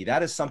serendipity.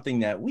 That is something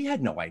that we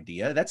had no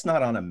idea. That's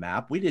not on a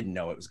map. We didn't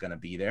know it was going to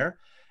be there.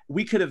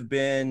 We could have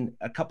been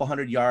a couple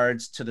hundred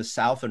yards to the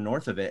south or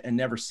north of it and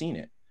never seen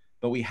it.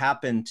 But we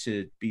happened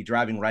to be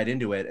driving right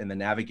into it, and the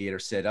navigator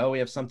said, oh, we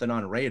have something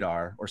on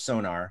radar or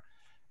sonar.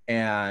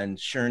 And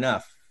sure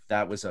enough,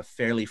 that was a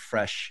fairly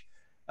fresh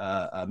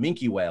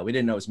minke whale. We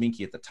didn't know it was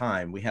minke at the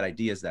time. We had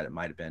ideas that it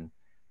might have been.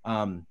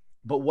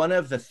 But one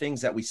of the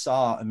things that we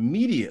saw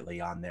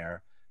immediately on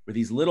there were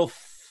these little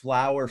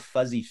flower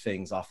fuzzy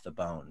things off the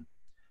bone.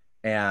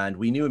 And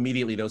we knew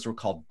immediately those were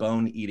called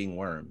bone-eating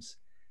worms.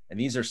 And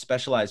these are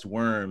specialized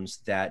worms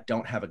that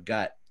don't have a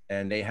gut,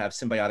 and they have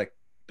symbiotic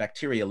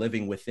bacteria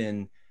living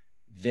within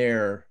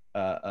their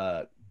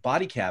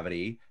body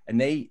cavity, and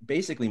they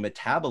basically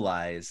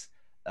metabolize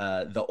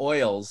the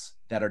oils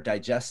that are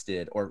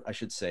digested, or I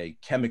should say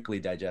chemically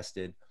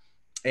digested,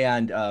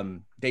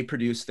 and they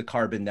produce the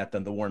carbon that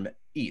the worm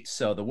eats.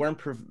 So the worm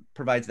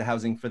provides the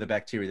housing for the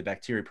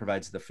bacteria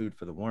provides the food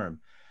for the worm.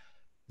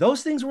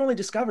 Those things were only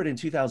discovered in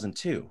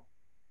 2002.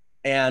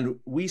 And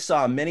we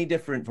saw many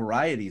different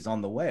varieties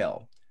on the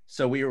whale.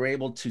 So we were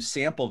able to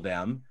sample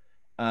them,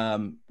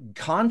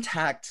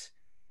 contact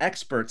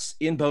experts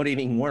in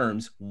bone-eating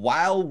worms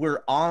while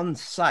we're on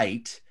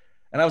site.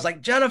 And I was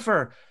like,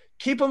 Jennifer,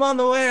 keep them on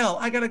the whale.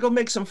 I got to go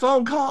make some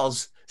phone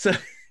calls. So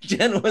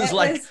Jen was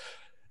like,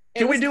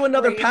 can we do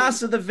another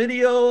pass of the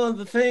video of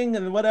the thing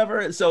and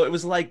whatever? So it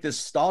was like this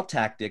stall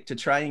tactic to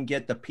try and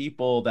get the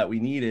people that we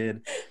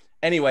needed.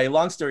 Anyway,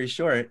 long story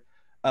short,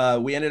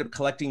 we ended up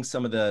collecting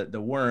some of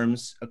the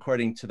worms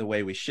according to the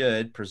way we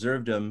should,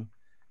 preserved them,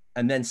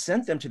 and then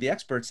sent them to the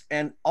experts.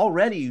 And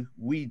already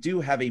we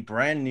do have a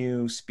brand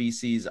new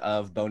species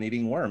of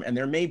bone-eating worm. And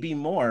there may be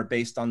more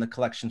based on the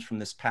collections from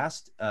this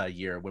past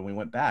year when we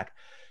went back.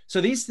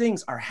 So these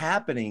things are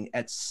happening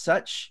at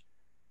such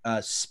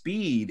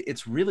speed,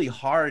 it's really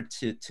hard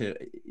to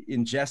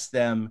ingest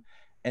them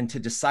and to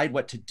decide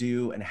what to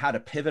do and how to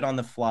pivot on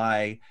the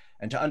fly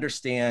and to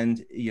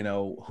understand, you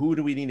know, who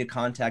do we need to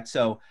contact.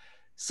 So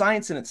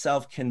science in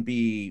itself can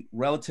be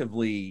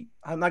relatively,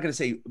 I'm not going to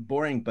say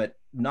boring, but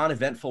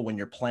non-eventful when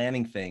you're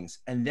planning things.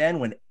 And then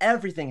when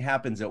everything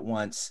happens at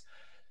once,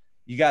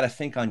 you got to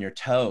think on your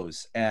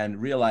toes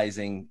and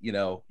realizing, you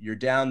know, you're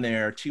down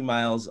there 2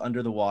 miles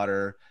under the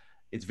water.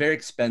 It's very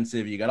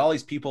expensive. You got all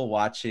these people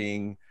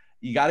watching.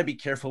 You got to be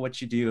careful what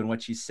you do and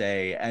what you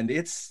say. And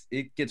it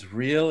gets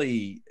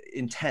really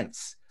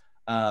intense.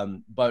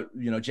 But,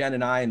 you know, Jen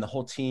and I and the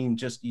whole team,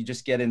 you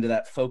just get into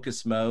that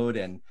focus mode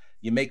and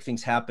you make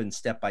things happen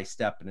step by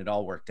step, and it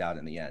all worked out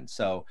in the end.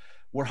 So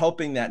we're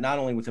hoping that not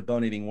only with the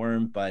bone-eating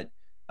worm, but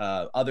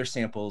other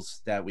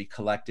samples that we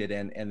collected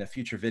and the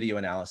future video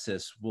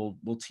analysis,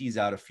 we'll tease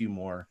out a few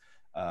more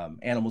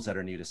animals that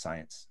are new to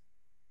science.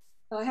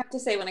 Well, I have to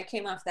say, when I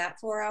came off that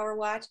 4-hour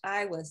watch,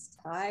 I was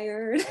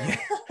tired.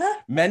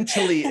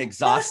 Mentally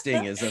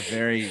exhausting is a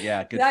very,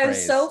 good I was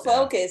phrase. so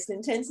focused,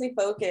 intensely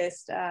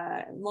focused,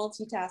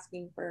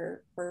 multitasking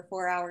for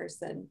 4 hours.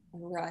 And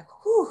we're like,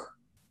 whew,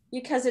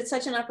 because it's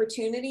such an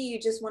opportunity. You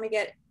just want to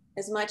get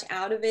as much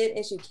out of it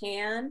as you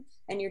can.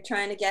 And you're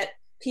trying to get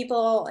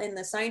people in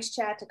the science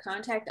chat to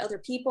contact other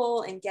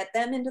people and get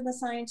them into the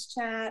science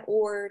chat,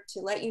 or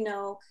to let you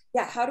know,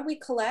 how do we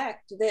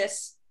collect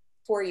this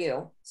for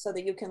you so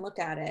that you can look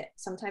at it.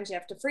 Sometimes you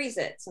have to freeze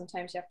it.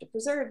 Sometimes you have to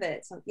preserve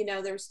it.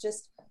 There's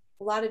just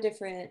a lot of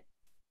different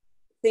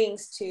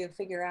things to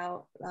figure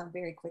out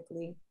very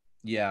quickly.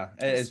 Yeah,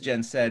 as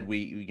Jen said,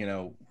 we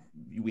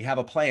have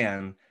a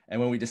plan, and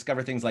when we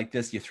discover things like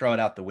this, you throw it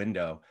out the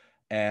window.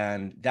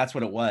 And that's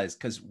what it was,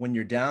 because when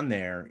you're down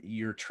there,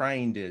 you're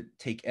trying to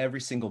take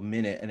every single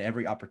minute and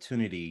every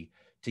opportunity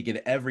to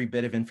get every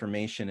bit of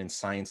information and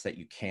science that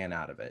you can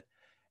out of it.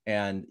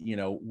 And, you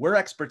know, we're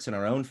experts in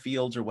our own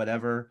fields or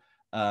whatever,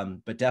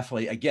 but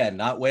definitely, again,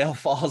 not whale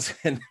falls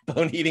and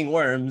bone-eating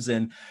worms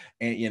and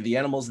you know, the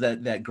animals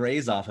that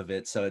graze off of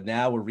it. So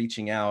now we're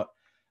reaching out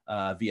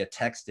via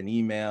text and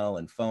email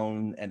and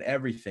phone and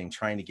everything,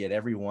 trying to get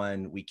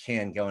everyone we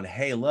can going,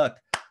 hey, look,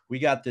 we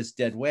got this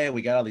dead whale,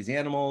 we got all these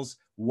animals.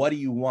 What do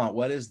you want?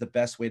 What is the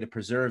best way to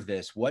preserve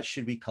this? What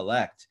should we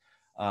collect?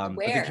 But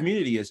the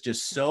community is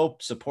just so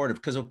supportive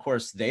because, of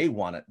course, they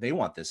want it. They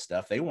want this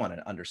stuff. They want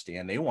to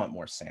understand. They want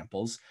more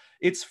samples.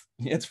 It's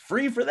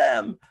free for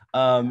them.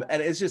 And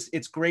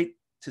it's great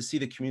to see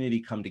the community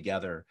come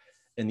together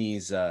in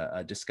these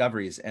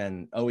discoveries,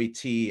 and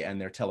OET and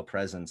their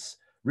telepresence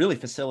really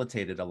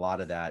facilitated a lot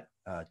of that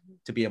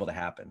to be able to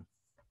happen.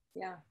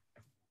 Yeah.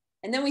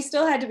 And then we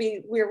still had to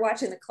we were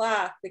watching the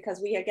clock because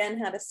we again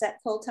had a set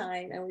pull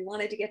time, and we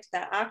wanted to get to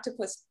that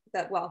octopus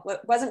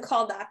what wasn't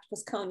called the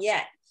octopus cone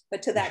yet,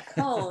 but to that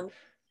cone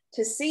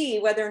to see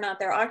whether or not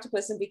they're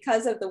octopus. And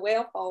because of the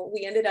whale fall,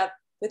 we ended up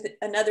with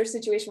another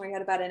situation where we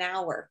had about an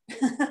hour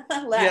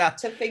left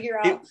to figure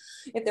out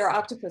if there are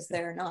octopus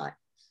there or not.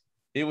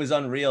 It was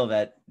unreal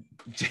that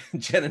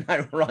Jen and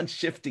I were on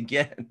shift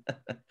again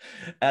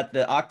at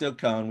the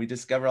octocone. We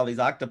discover all these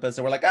octopus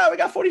and we're like, oh, we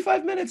got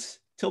 45 minutes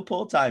till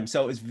pull time.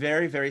 So it was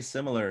very, very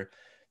similar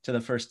to the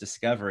first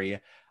discovery.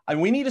 And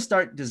we need to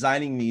start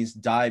designing these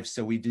dives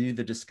so we do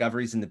the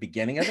discoveries in the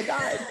beginning of the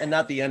dive and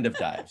not the end of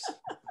dives.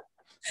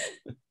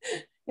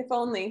 If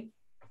only.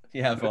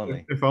 Yeah, if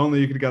only. If only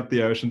you could get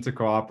the ocean to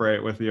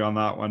cooperate with you on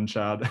that one,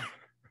 Chad.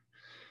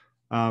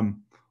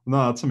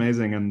 No, that's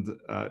amazing. And,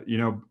 you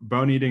know,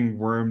 bone-eating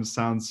worms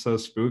sounds so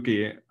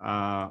spooky,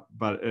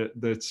 but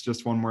it's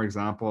just one more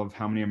example of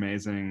how many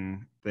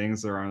amazing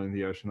things there are in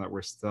the ocean that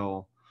we're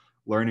still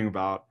learning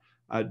about.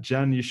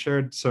 Jen, you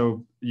shared,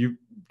 so you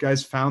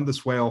guys found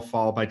this whale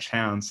fall by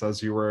chance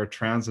as you were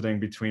transiting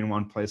between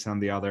one place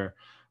and the other.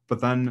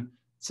 But then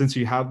since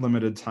you had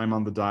limited time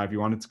on the dive, you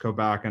wanted to go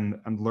back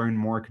and learn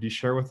more. Could you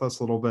share with us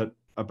a little bit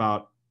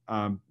about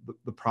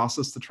the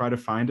process to try to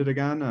find it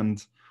again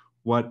and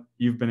what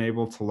you've been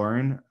able to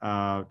learn?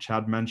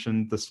 Chad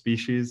mentioned the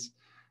species,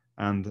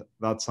 and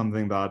that's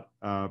something that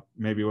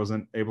maybe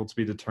wasn't able to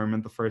be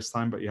determined the first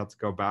time, but you had to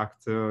go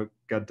back to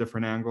get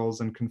different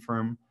angles and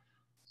confirm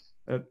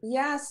it.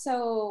 Yeah,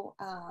 so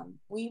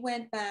we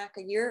went back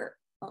a year,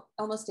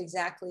 almost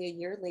exactly a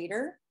year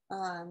later,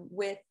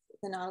 with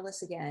the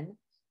Nautilus again.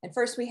 And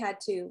first we had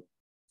to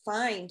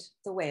find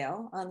the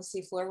whale on the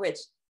seafloor, which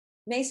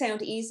may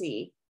sound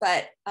easy,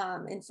 but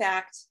in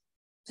fact,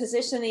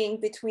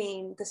 positioning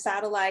between the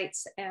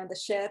satellites and the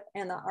ship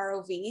and the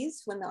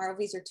ROVs, when the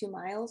ROVs are 2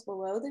 miles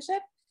below the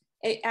ship,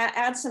 it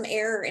adds some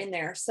error in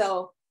there.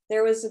 So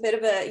there was a bit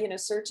of a, you know,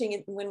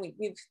 searching. When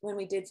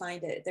we did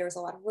find it, there was a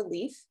lot of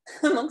relief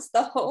amongst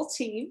the whole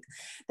team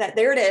that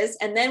there it is.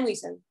 And then we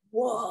said,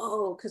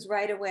 whoa, because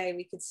right away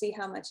we could see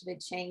how much it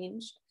had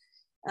changed.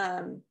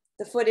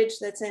 The footage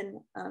that's in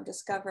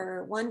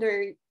Discover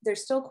Wonder,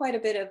 there's still quite a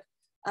bit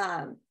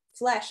of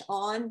flesh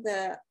on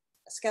the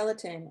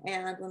skeleton,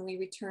 and when we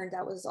returned,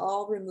 that was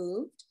all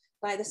removed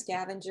by the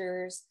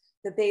scavengers.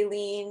 The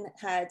baleen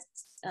had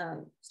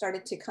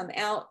started to come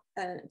out,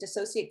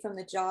 dissociate from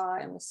the jaw,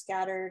 and was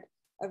scattered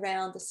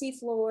around the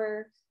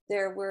seafloor.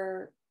 There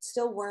were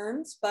still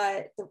worms,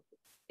 but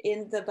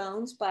in the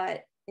bones,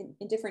 but in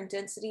different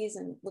densities,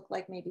 and looked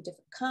like maybe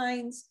different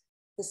kinds.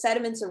 The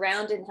sediments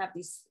around didn't have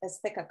as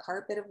thick a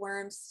carpet of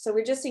worms. So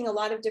we're just seeing a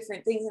lot of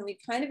different things, and we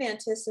kind of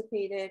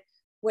anticipated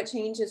what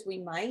changes we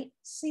might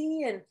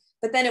see,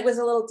 but then it was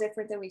a little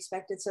different than we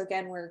expected. So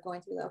again, we're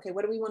going through okay,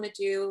 what do we want to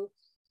do?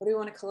 What do we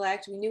want to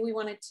collect? We knew we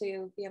wanted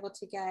to be able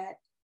to get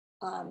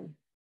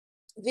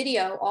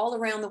video all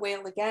around the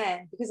whale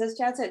again, because as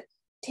Chad said,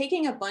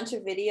 taking a bunch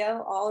of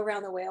video all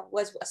around the whale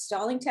was a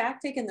stalling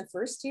tactic in the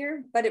first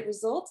year, but it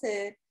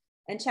resulted,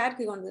 and Chad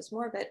could go into this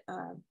more, but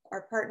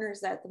our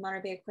partners at the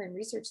Monterey Bay Aquarium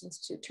Research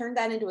Institute turned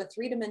that into a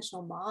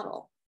 3-dimensional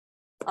model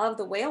of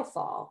the whale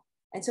fall.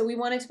 And so we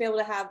wanted to be able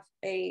to have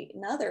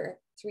another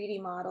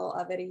 3D model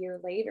of it a year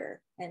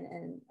later,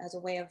 and as a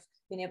way of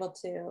being able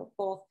to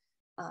both,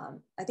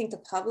 I think the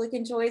public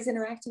enjoys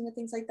interacting with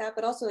things like that,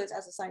 but also as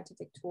a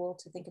scientific tool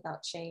to think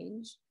about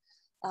change.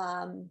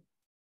 And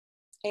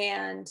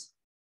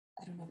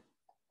I don't know,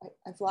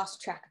 I've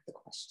lost track of the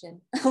question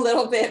a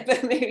little bit,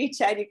 but maybe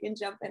Chad, you can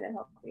jump in and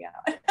help me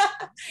out.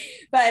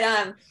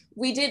 But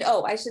we did,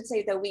 I should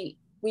say though,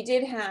 we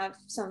did have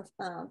some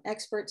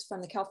experts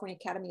from the California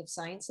Academy of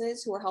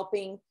Sciences who were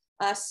helping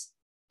us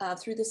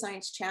through the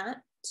science chat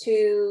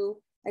to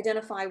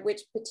identify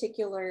which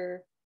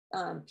particular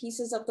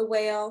pieces of the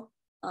whale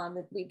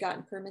that we'd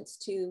gotten permits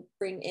to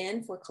bring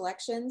in for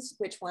collections,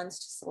 which ones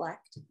to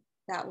select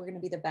that were going to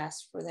be the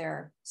best for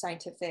their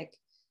scientific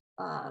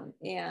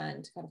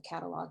and kind of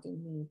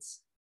cataloging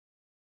needs.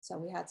 So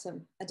we had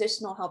some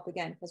additional help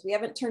again, because we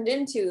haven't turned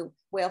into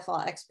whale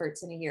fall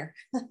experts in a year.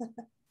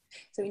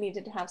 So we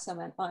needed to have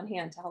someone on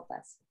hand to help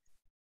us.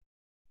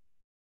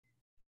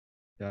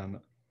 Yeah, and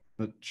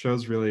it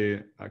shows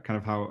really kind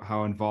of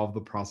how involved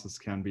the process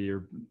can be.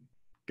 You're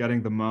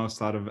getting the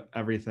most out of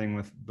everything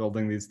with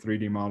building these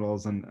 3D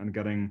models and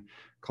getting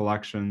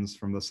collections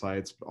from the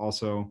sites, but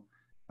also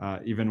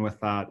even with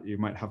that, you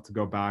might have to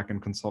go back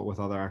and consult with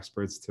other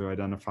experts to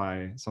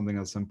identify something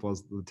as simple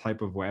as the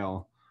type of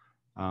whale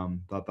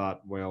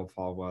that whale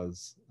fall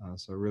was.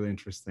 So a really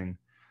interesting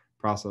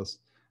process.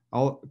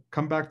 I'll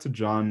come back to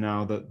John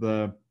now. That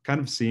the kind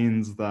of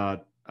scenes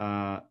that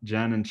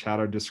Jen and Chad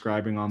are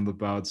describing on the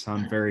boat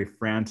sound very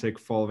frantic,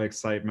 full of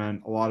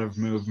excitement, a lot of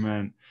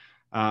movement.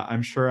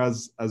 I'm sure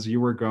as you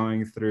were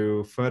going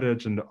through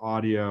footage and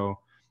audio,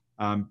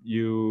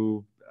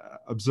 you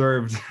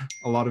observed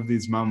a lot of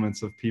these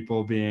moments of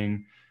people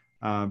being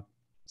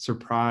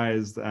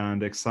surprised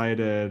and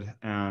excited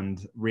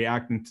and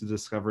reacting to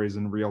discoveries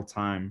in real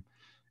time.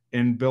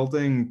 In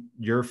building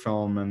your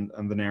film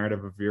and the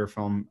narrative of your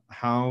film,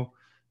 how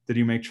did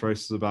you make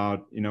choices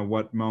about, you know,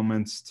 what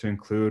moments to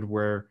include,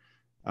 where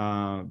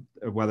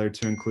whether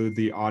to include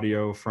the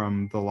audio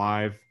from the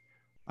live,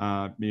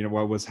 you know,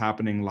 what was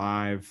happening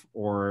live,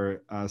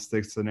 or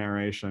stick to the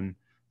narration,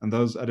 and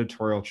those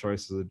editorial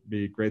choices? It'd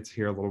be great to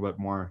hear a little bit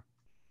more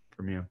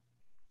from you.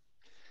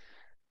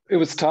 It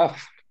was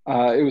tough.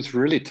 It was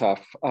really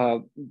tough.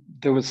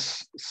 There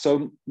was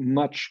so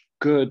much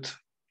good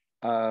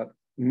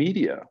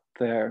media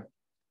there.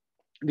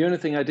 The only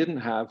thing I didn't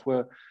have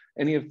were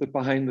any of the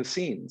behind the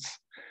scenes,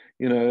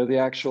 you know, the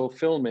actual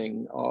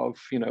filming of,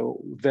 you know,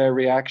 their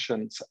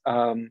reactions.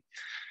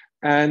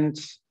 And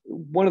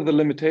one of the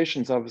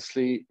limitations,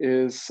 obviously,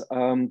 is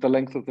the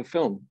length of the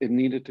film. It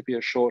needed to be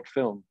a short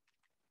film.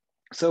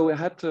 So we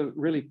had to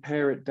really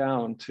pare it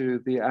down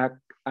to the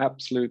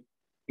absolute,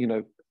 you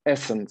know,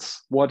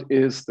 essence. What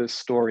is this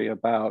story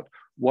about?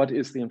 What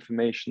is the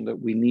information that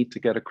we need to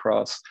get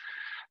across?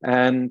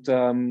 And,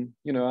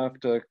 you know,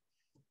 after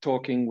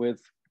talking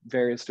with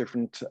various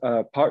different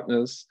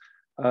partners,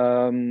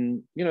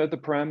 you know, the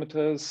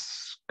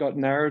parameters got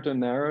narrowed and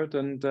narrowed,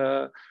 and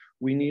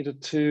we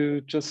needed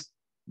to just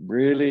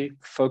really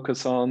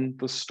focus on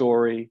the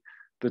story,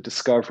 the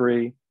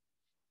discovery,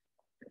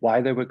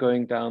 why they were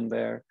going down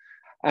there,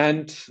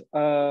 and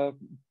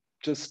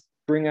just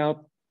bring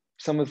out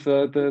some of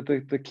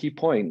the key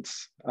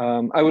points.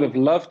 I would have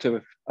loved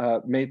to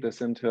have made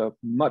this into a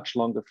much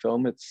longer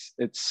film. It's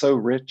so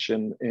rich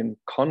in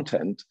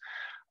content,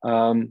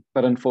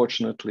 but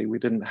unfortunately we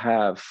didn't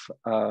have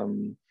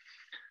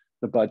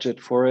the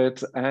budget for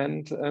it,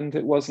 and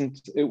it wasn't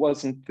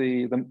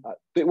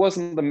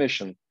the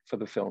mission for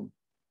the film.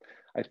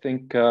 I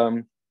think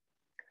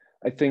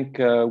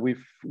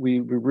we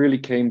really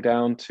came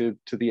down to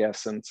the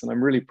essence, and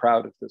I'm really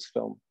proud of this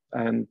film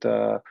and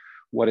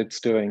what it's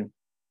doing,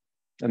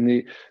 and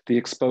the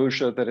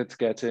exposure that it's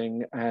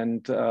getting,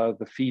 and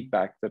the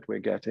feedback that we're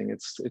getting.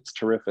 It's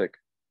terrific.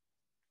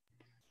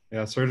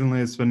 Yeah,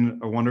 certainly it's been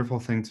a wonderful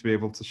thing to be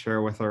able to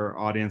share with our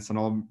audience, and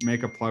I'll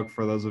make a plug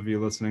for those of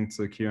you listening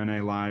to the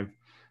Q&A live.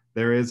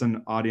 There is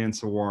an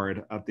audience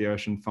award at the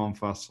Ocean Film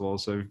Festival,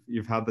 so if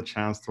you've had the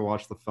chance to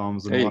watch the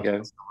films and watch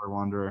Discover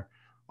Wonder,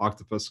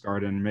 Octopus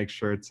Garden, make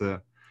sure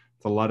to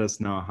let us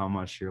know how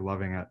much you're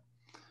loving it.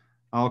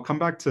 I'll come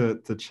back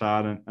to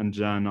Chad and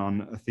Jen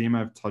on a theme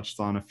I've touched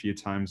on a few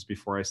times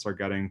before I start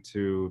getting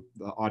to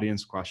the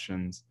audience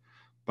questions.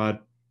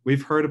 But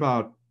we've heard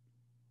about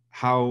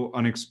how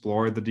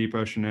unexplored the deep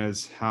ocean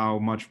is, how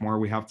much more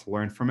we have to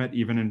learn from it,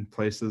 even in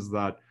places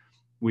that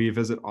we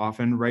visit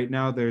often. Right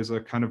now, there's a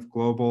kind of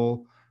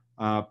global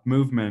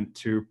movement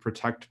to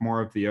protect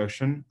more of the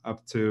ocean,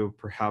 up to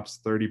perhaps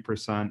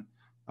 30%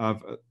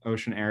 of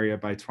ocean area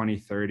by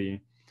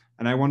 2030.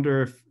 And I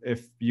wonder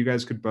if you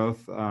guys could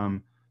both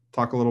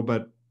talk a little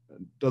bit,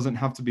 doesn't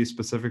have to be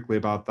specifically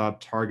about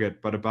that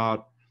target, but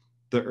about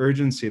the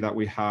urgency that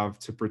we have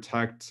to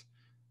protect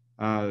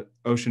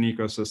ocean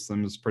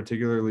ecosystems,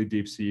 particularly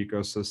deep sea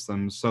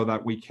ecosystems, so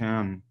that we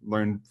can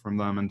learn from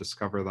them and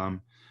discover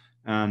them.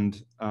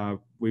 And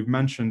we've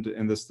mentioned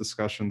in this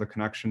discussion the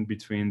connection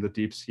between the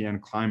deep sea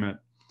and climate,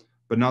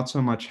 but not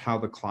so much how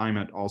the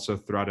climate also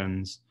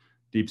threatens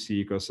deep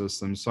sea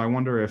ecosystems. So I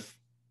wonder if,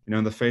 you know,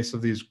 in the face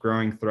of these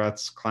growing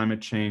threats,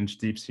 climate change,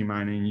 deep sea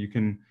mining, you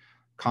can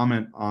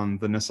comment on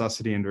the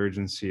necessity and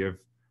urgency of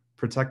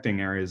protecting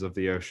areas of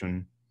the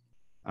ocean,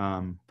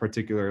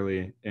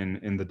 particularly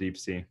in the deep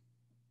sea.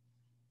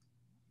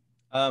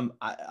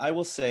 I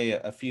will say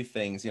a few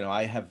things. You know,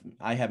 I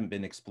haven't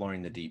been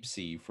exploring the deep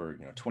sea for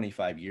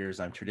 25 years.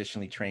 I'm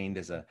traditionally trained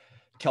as a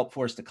kelp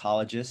forest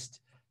ecologist,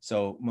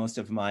 so most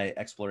of my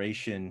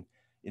exploration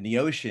in the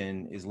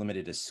ocean is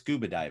limited to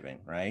scuba diving,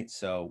 right?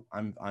 So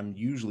I'm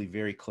usually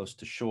very close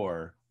to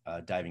shore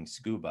diving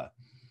scuba.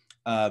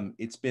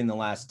 It's been the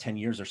last 10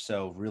 years or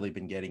so really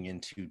been getting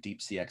into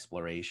deep sea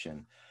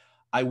exploration.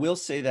 I will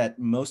say that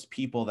most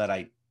people that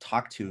I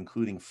talk to,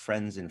 including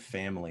friends and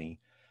family,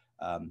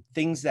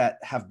 things that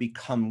have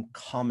become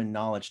common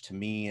knowledge to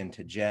me and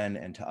to Jen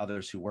and to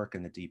others who work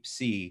in the deep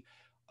sea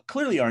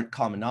clearly aren't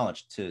common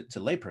knowledge to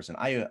layperson.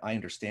 I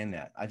understand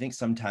that. I think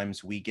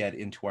sometimes we get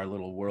into our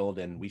little world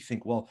and we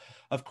think, well,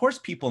 of course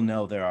people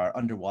know there are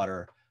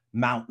underwater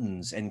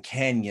mountains and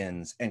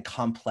canyons and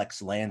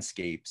complex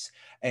landscapes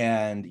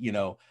and,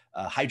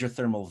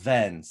 hydrothermal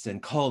vents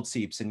and cold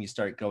seeps, and you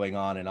start going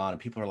on, and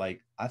people are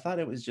like, I thought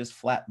it was just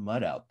flat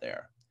mud out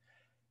there.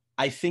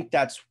 I think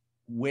that's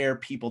where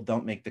people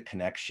don't make the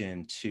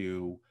connection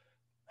to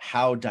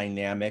how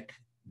dynamic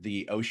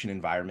the ocean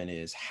environment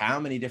is, how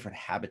many different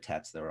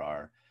habitats there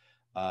are,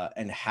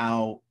 and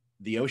how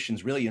the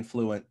oceans really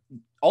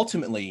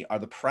ultimately are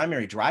the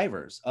primary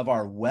drivers of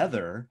our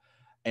weather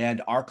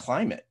and our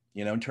climate,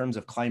 you know, in terms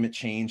of climate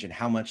change and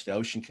how much the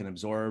ocean can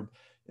absorb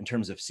in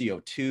terms of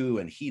CO2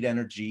 and heat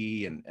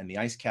energy and the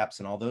ice caps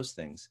and all those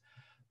things.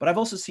 But I've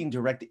also seen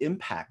direct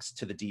impacts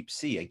to the deep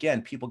sea.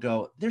 Again, people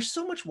go, there's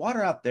so much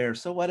water out there.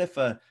 So what if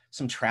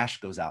some trash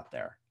goes out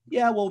there?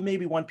 Yeah, well,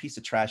 maybe one piece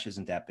of trash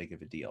isn't that big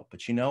of a deal.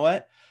 But you know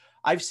what?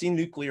 I've seen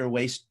nuclear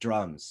waste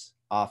drums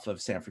off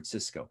of San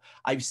Francisco.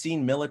 I've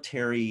seen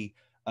military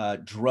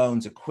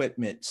drones,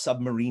 equipment,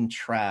 submarine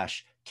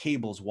trash,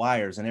 cables,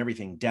 wires, and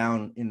everything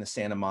down in the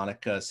Santa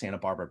Monica, Santa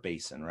Barbara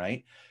basin,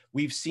 right?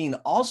 We've seen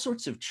all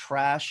sorts of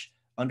trash,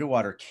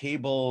 underwater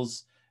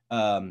cables,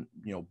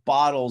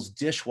 bottles,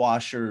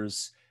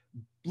 dishwashers,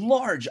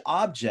 large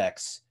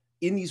objects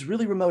in these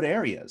really remote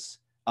areas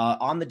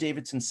on the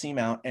Davidson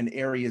Seamount and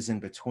areas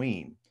in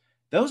between.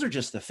 Those are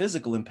just the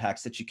physical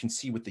impacts that you can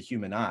see with the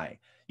human eye.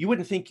 You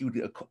wouldn't think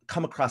you'd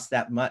come across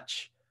that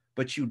much,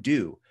 but you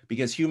do,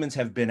 because humans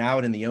have been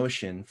out in the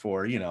ocean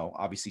for,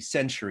 obviously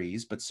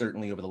centuries, but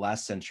certainly over the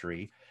last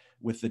century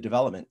with the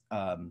development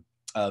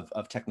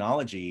of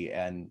technology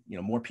and,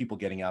 more people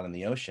getting out in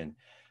the ocean.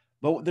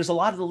 But there's a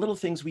lot of the little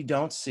things we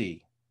don't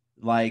see,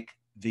 like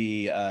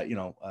the,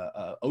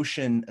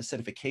 ocean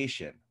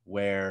acidification,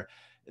 where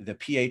the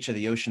pH of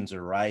the oceans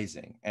are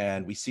rising,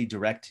 and we see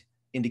direct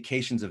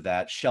indications of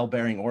that.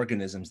 Shell-bearing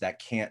organisms that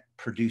can't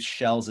produce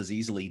shells as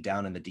easily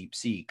down in the deep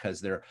sea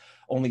because they're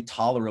only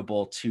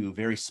tolerable to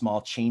very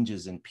small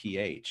changes in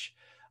pH.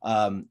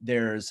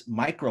 There's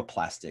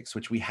microplastics,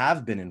 which we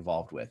have been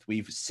involved with.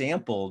 We've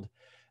sampled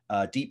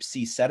deep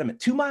sea sediment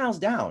 2 miles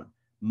down,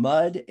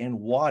 mud and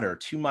water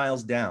 2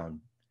 miles down,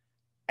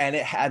 and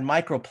it had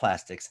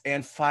microplastics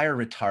and fire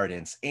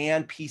retardants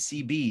and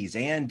PCBs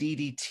and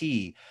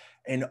DDT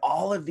and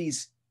all of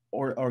these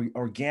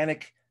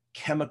organic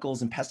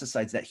chemicals and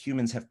pesticides that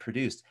humans have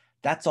produced.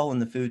 That's all in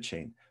the food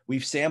chain.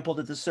 We've sampled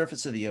at the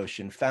surface of the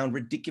ocean, found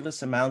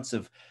ridiculous amounts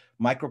of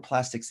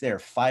microplastics there,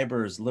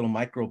 fibers, little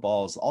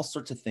microballs, all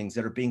sorts of things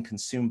that are being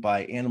consumed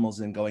by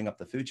animals and going up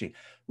the food chain.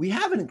 We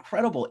have an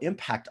incredible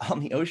impact on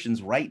the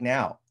oceans right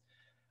now.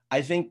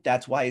 I think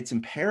that's why it's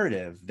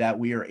imperative that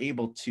we are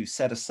able to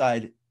set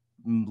aside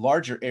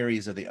larger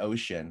areas of the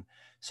ocean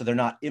so they're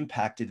not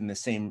impacted in the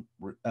same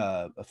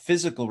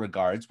physical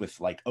regards with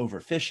like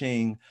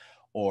overfishing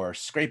or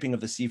scraping of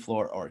the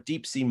seafloor or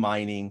deep sea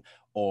mining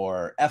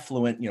or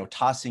effluent,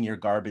 tossing your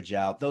garbage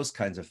out, those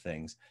kinds of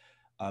things.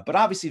 But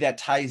obviously that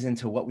ties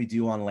into what we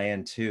do on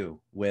land too,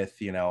 with,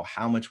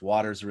 how much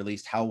water is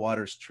released, how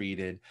water is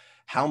treated,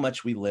 how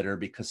much we litter,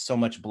 because so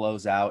much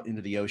blows out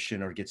into the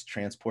ocean or gets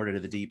transported to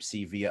the deep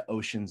sea via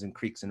oceans and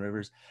creeks and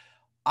rivers.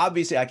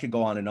 Obviously I could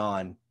go on and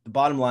on. The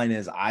bottom line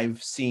is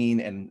I've seen,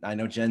 and I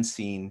know Jen's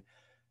seen,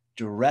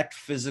 direct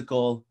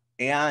physical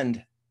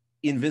and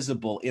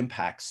invisible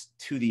impacts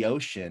to the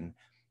ocean.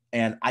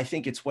 And I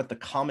think it's what the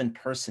common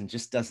person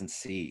just doesn't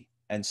see.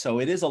 And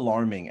so it is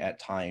alarming at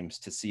times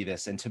to see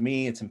this. And to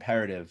me, it's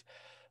imperative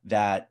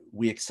that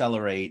we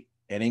accelerate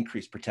and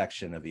increase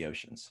protection of the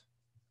oceans.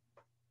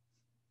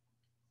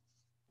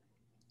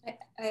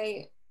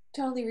 I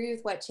totally agree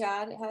with what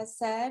Chad has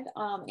said.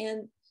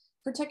 And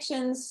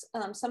protections,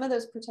 some of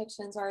those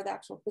protections are the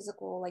actual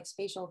physical, like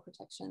spatial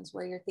protections,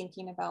 where you're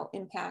thinking about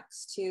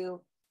impacts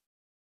to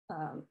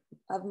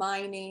of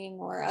mining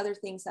or other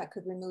things that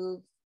could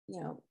remove,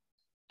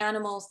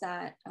 animals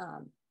that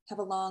have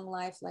a long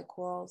life, like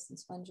corals and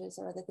sponges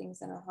or other things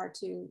that are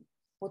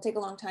will take a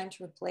long time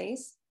to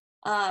replace.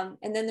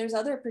 And then there's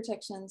other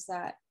protections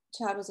that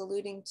Chad was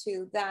alluding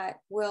to that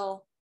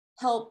will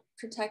help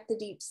protect the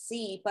deep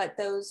sea, but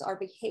those are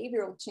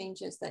behavioral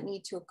changes that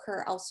need to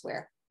occur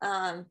elsewhere.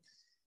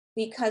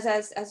 Because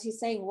as he's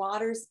saying,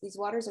 these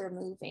waters are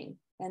moving,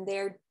 and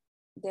they're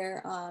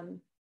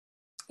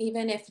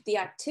even if the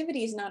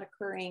activity is not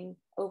occurring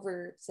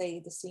over, say,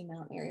 the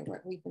seamount area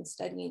where we've been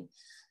studying,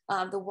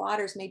 the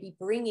waters may be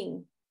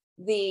bringing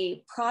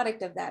the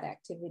product of that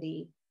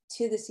activity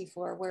to the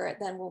seafloor, where it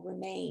then will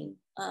remain.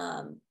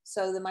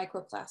 So the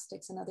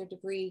microplastics and other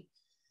debris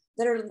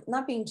that are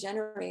not being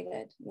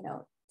generated,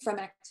 from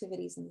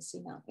activities in the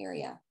seamount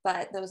area,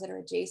 but those that are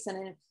adjacent.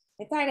 And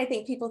in fact, I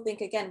think people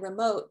think, again,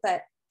 remote,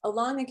 but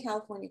along the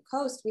California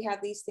coast, we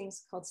have these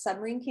things called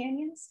submarine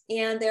canyons,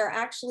 and they're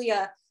actually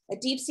a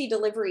deep sea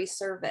delivery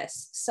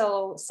service.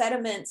 So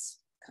sediments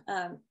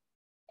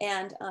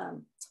and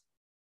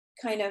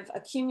kind of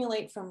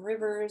accumulate from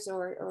rivers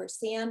or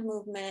sand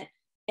movement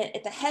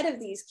at the head of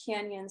these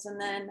canyons,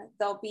 and then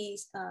there'll be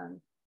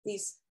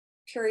these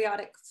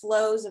periodic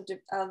flows of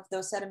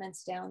those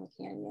sediments down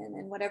the canyon,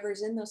 and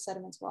whatever's in those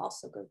sediments will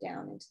also go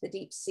down into the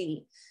deep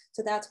sea.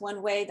 So that's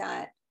one way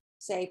that,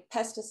 say,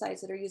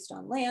 pesticides that are used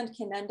on land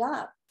can end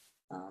up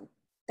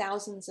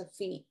thousands of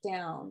feet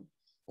down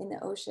in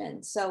the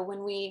ocean. So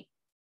when we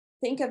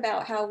think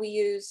about how we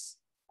use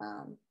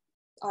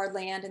our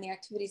land and the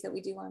activities that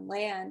we do on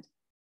land,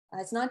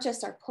 it's not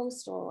just our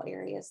coastal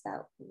areas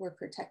that we're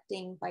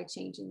protecting by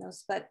changing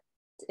those, but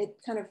it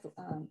kind of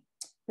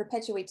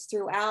perpetuates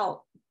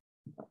throughout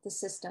the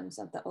systems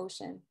of the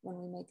ocean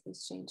when we make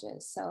these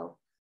changes. So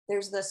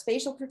there's the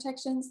spatial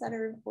protections that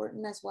are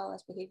important, as well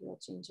as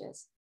behavioral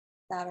changes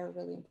that are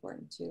really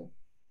important too.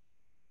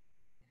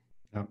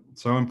 Yeah,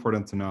 so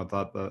important to note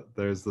that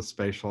there's the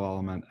spatial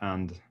element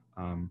and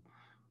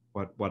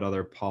what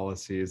other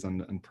policies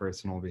and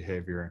personal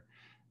behavior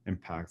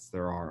impacts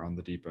there are on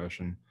the deep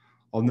ocean.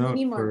 We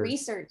need more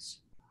research,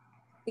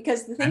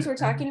 because the things we're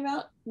talking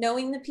about,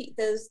 knowing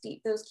those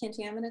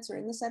contaminants are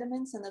in the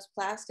sediments and those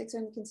plastics are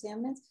in the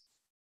contaminants,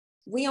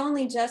 we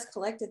only just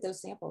collected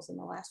those samples in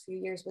the last few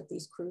years with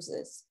these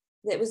cruises.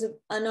 It was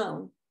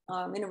unknown.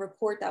 In a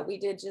report that we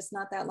did just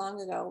not that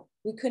long ago,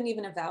 we couldn't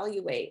even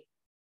evaluate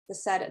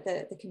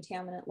the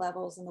contaminant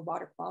levels and the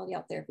water quality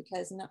out there,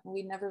 because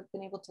we've never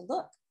been able to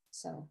look.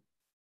 So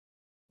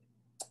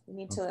we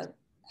need to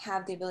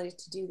have the ability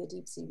to do the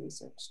deep sea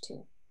research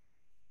too.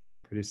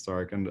 Pretty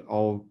stark. And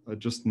I'll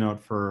just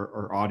note for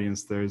our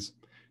audience, there's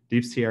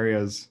deep sea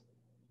areas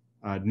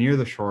near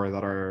the shore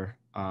that are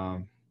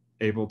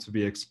able to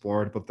be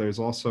explored, but there's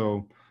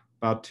also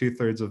about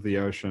 2/3 of the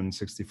ocean,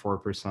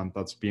 64%,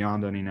 that's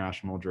beyond any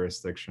national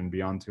jurisdiction,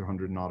 beyond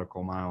 200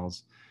 nautical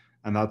miles.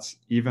 And that's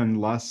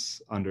even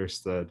less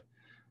understood,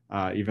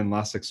 even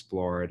less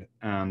explored.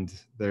 And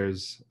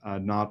there's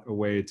not a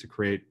way to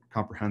create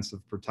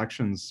comprehensive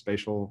protections,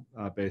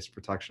 spatial-based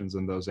protections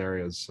in those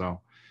areas.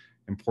 So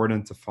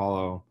important to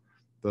follow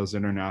those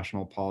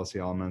international policy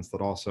elements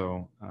that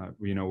also,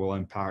 will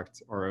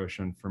impact our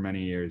ocean for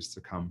many years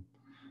to come.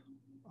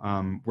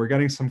 We're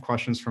getting some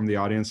questions from the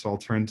audience, so I'll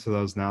turn to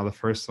those now. The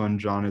first one,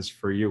 John, is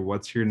for you.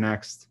 What's your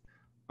next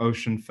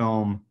ocean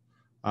film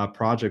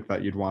project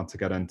that you'd want to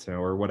get into,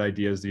 or what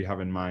ideas do you have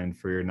in mind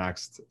for your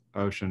next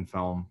ocean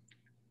film?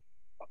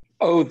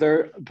 Oh,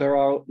 there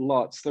are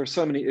lots. There's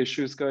so many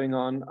issues going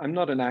on. I'm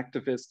not an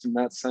activist in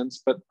that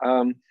sense, but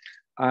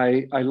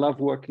I love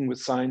working with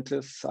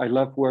scientists. I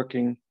love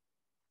working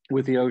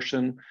with the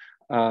ocean.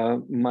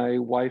 My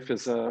wife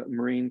is a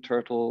marine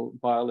turtle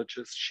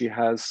biologist. She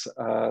has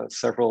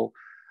several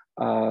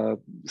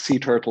sea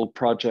turtle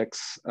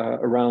projects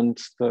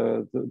around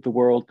the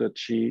world that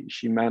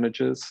she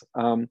manages.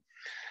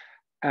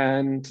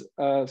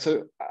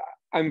 So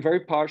I'm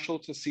very partial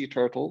to sea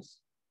turtles.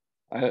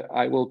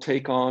 I will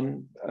take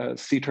on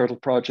sea turtle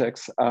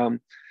projects.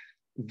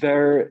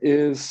 There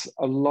is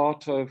a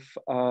lot of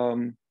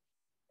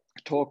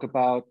talk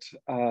about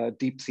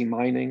deep sea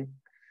mining.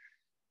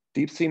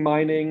 Ocean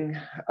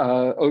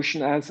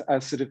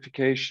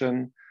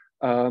acidification,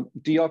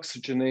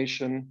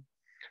 deoxygenation.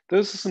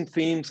 Those are some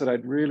themes that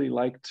I'd really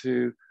like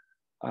to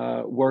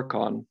work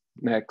on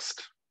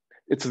next.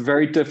 It's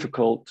very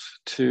difficult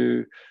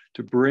to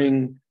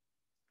bring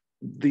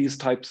these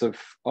types of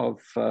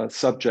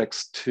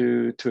subjects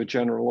to a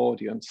general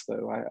audience,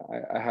 though,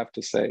 I have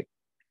to say.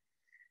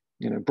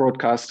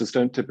 Broadcasters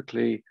don't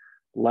typically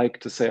like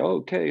to say,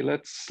 okay,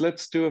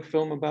 let's do a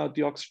film about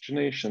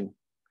deoxygenation.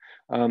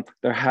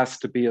 There has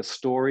to be a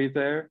story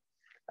there,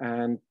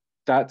 and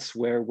that's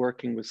where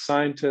working with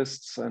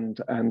scientists and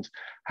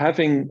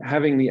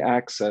having the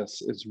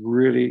access is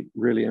really,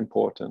 really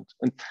important,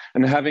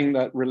 and having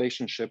that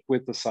relationship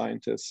with the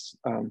scientists.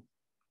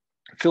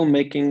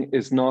 Filmmaking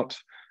is not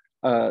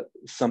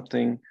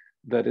something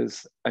that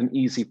is an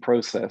easy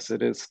process.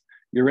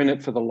 You're in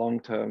it for the long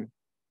term,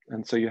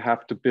 and so you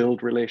have to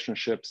build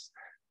relationships.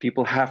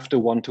 People have to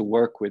want to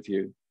work with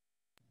you.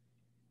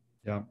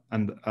 Yeah,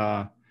 and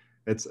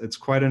it's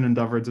quite an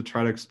endeavor to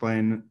try to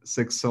explain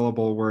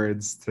 6-syllable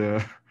words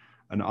to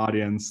an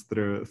audience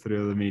through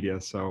the media.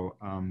 So,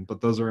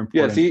 but those are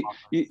important.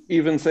 Yes,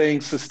 even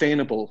saying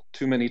sustainable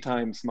too many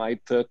times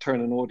might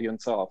turn an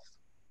audience off.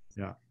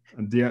 Yeah,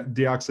 and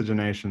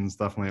deoxygenation is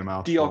definitely a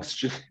mouthful.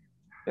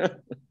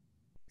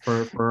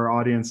 For our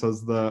audience,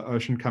 as the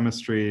ocean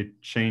chemistry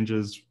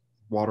changes,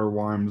 water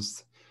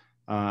warms,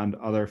 and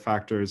other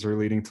factors are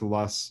leading to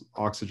less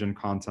oxygen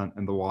content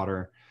in the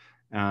water.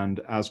 And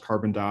as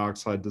carbon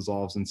dioxide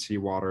dissolves in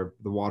seawater,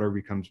 the water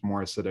becomes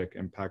more acidic,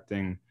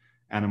 impacting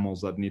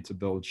animals that need to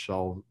build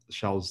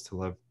shells to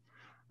live.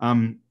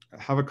 I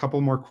have a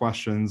couple more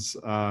questions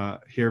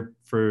here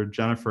for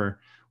Jennifer.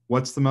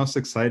 What's the most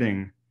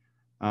exciting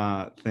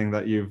thing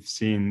that you've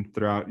seen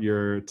throughout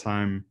your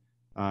time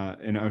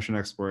in ocean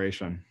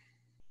exploration?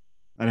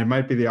 And it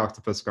might be the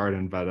Octopus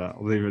Garden, but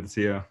I'll leave it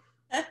to you.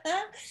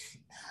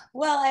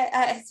 Well,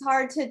 it's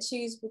hard to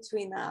choose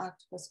between the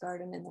Octopus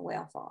Garden and the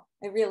Whale Fall.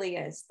 It really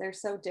is. They're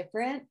so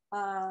different,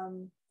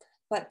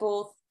 but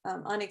both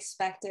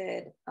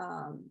unexpected.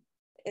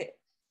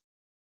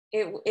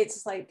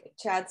 It's like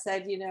Chad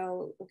said,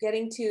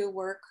 getting to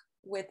work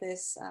with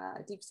this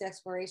deep sea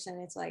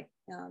exploration. It's like,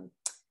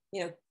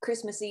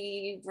 Christmas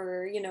Eve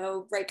or,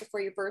 right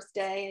before your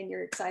birthday, and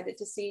you're excited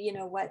to see,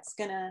 what's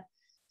gonna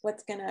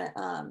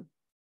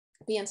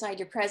be inside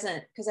your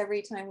present, because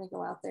every time we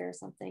go out there,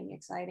 something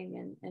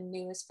exciting and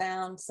new is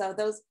found. So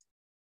those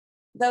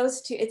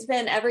two, it's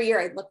been every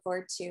year I look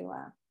forward to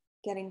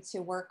getting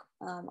to work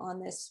on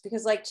this,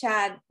 because like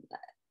Chad,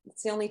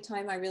 it's the only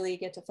time I really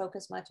get to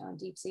focus much on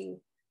deep sea.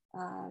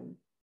 And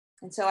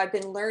so I've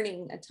been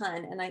learning a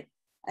ton, and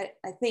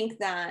I think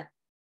that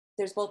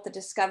there's both the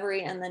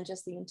discovery and then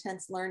just the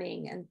intense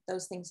learning, and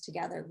those things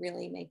together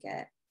really make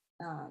it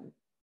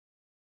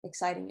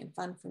exciting and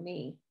fun for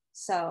me.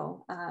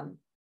 So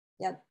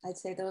yeah, I'd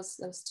say those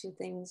two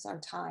things are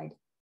tied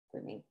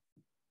for me.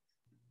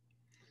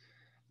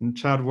 And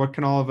Chad, what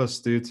can all of us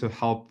do to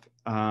help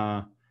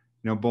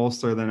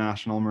bolster the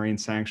National Marine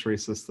Sanctuary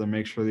System,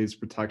 make sure these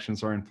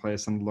protections are in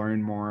place, and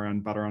learn more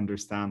and better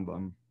understand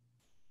them?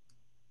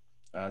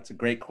 It's a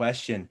great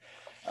question.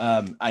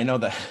 I know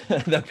that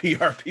the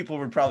PR people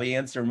would probably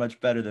answer much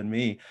better than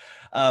me.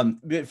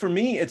 But for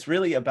me, it's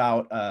really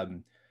about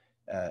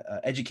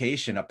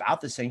education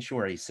about the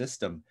sanctuary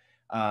system.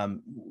 A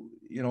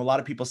lot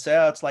of people say,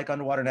 oh, it's like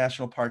underwater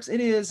national parks. It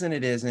is and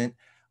it isn't.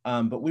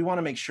 But we want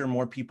to make sure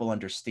more people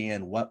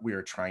understand what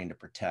we're trying to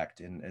protect.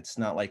 And it's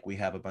not like we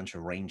have a bunch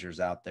of rangers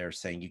out there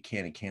saying you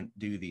can and can't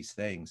do these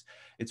things.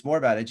 It's more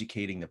about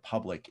educating the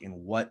public in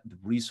what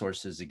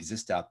resources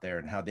exist out there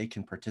and how they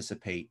can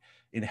participate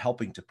in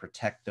helping to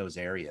protect those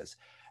areas.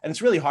 And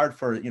it's really hard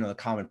for, the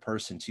common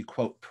person to,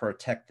 quote,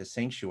 protect the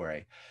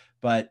sanctuary.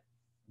 But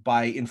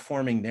by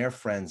informing their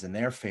friends and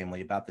their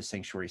family about the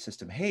sanctuary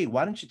system, hey,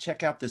 why don't you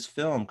check out this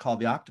film called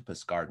The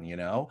Octopus Garden,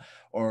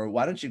 or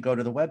why don't you go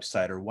to the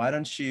website, or why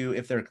don't you,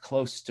 if they're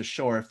close to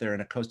shore, if they're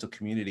in a coastal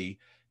community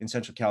in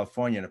Central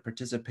California, to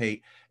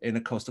participate in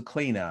a coastal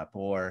cleanup,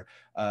 or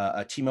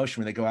a Team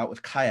Ocean where they go out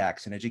with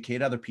kayaks and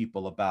educate other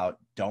people about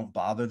don't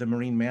bother the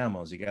marine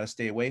mammals, you got to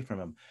stay away from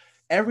them.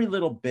 Every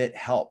little bit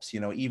helps,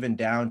 even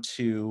down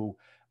to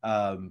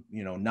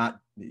not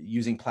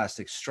using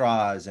plastic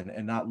straws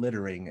and not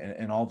littering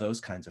and all those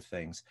kinds of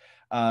things.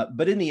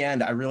 But in the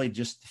end, I really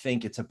just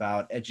think it's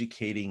about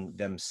educating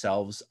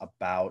themselves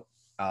about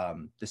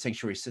the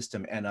sanctuary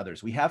system and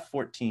others. We have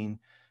 14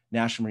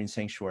 national marine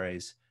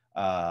sanctuaries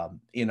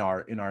in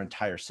our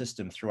entire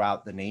system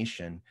throughout the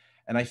nation.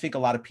 And I think a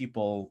lot of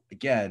people,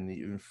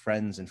 again,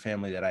 friends and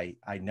family that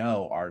I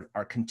know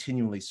are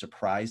continually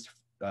surprised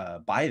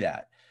by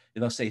that.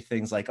 They'll say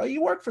things like, oh,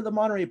 you work for the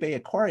Monterey Bay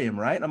Aquarium,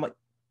 right? And I'm like,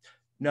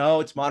 no,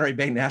 it's Monterey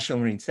Bay National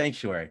Marine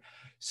Sanctuary.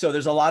 So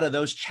there's a lot of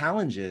those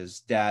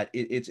challenges that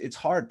it's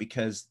hard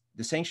because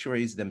the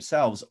sanctuaries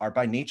themselves are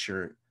by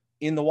nature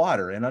in the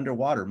water and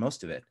underwater,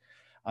 most of it.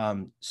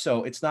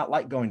 So it's not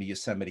like going to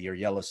Yosemite or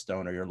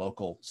Yellowstone or your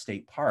local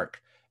state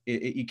park.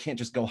 You can't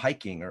just go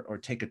hiking or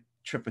take a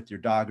trip with your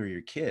dog or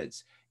your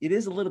kids. It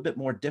is a little bit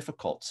more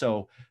difficult.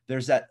 So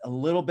there's that a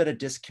little bit of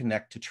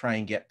disconnect to try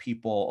and get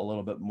people a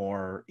little bit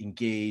more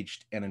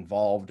engaged and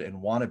involved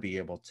and want to be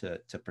able to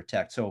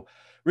protect. So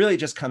really it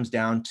just comes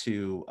down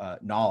to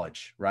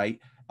knowledge, right?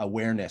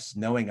 Awareness,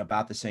 knowing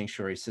about the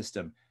sanctuary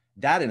system.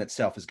 That in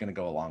itself is going to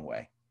go a long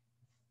way.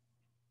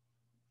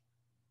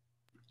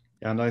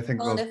 And I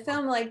think in a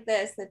film like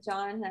this that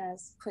John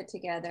has put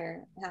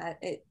together,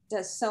 it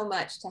does so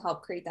much to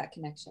help create that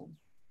connection,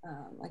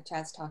 like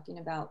Chad's talking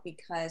about,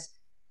 because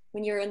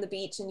when you're in the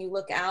beach and you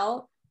look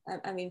out,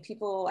 I mean,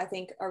 people, I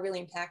think, are really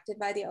impacted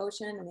by the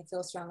ocean and they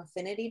feel a strong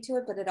affinity to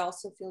it, but it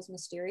also feels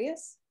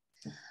mysterious.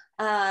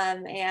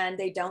 And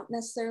they don't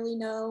necessarily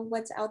know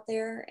what's out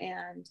there.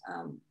 And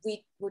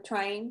we're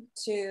trying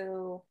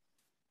to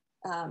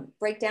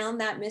break down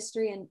that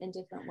mystery in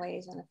different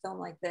ways. And a film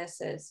like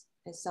this is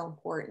so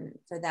important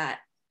for that.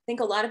 I think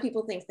a lot of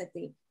people think that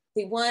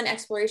the one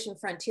exploration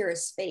frontier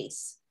is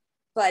space,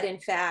 but in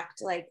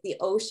fact, like, the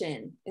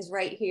ocean is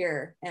right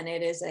here, and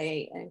it is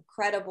an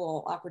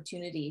incredible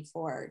opportunity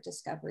for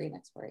discovery and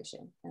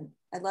exploration. And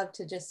I'd love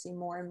to just see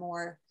more and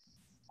more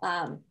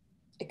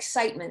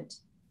excitement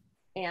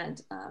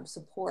and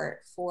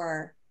support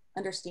for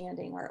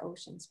understanding our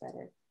oceans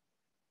better.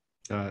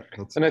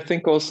 And I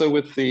think also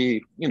with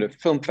the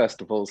film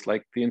festivals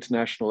like the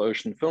International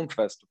Ocean Film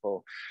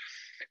Festival,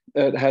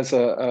 it has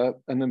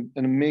an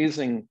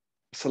amazing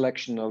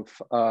selection of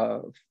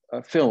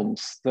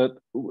films that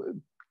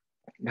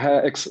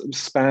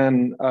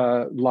span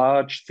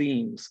large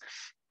themes.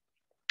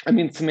 I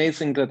mean, it's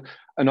amazing that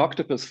an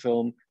octopus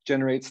film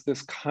generates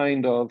this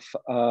kind of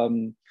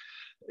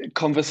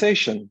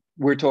conversation.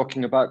 We're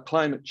talking about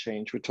climate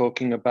change. We're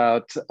talking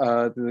about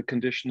the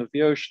condition of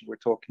the ocean. We're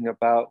talking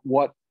about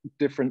what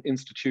different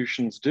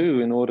institutions do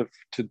in order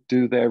to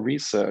do their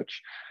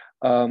research.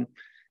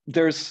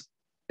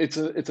 It's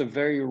a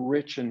very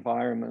rich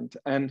environment.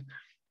 And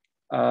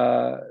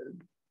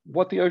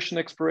what the Ocean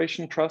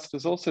Exploration Trust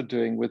is also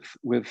doing with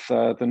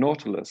the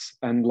Nautilus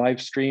and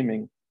live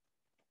streaming,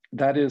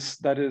 that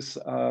is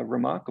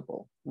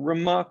remarkable.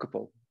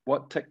 Remarkable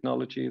what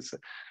technologies,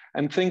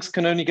 and things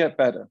can only get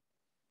better.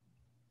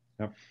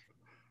 Yep.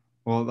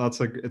 Well,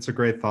 it's a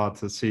great thought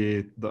to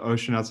see the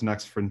ocean as the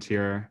next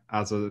frontier,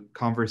 as a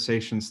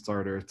conversation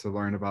starter to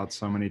learn about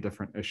so many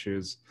different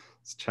issues.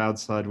 As Chad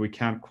said, we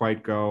can't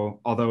quite go,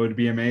 although it would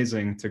be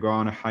amazing to go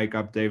on a hike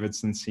up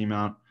Davidson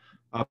Seamount,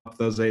 up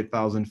those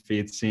 8,000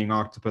 feet, seeing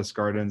octopus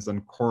gardens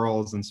and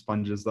corals and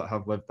sponges that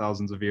have lived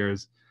thousands of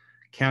years.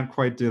 Can't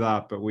quite do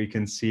that, but we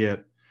can see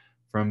it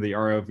from the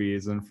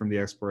ROVs and from the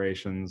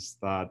explorations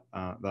that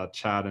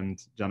Chad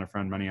and Jennifer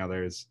and many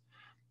others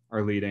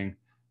are leading.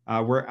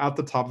 We're at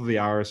the top of the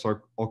hour,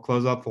 so I'll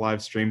close out the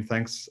live stream.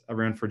 Thanks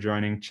everyone for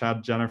joining.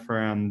 Chad, Jennifer,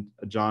 and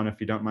John, if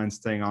you don't mind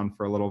staying on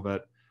for a little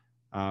bit,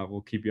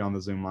 we'll keep you on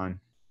the Zoom line.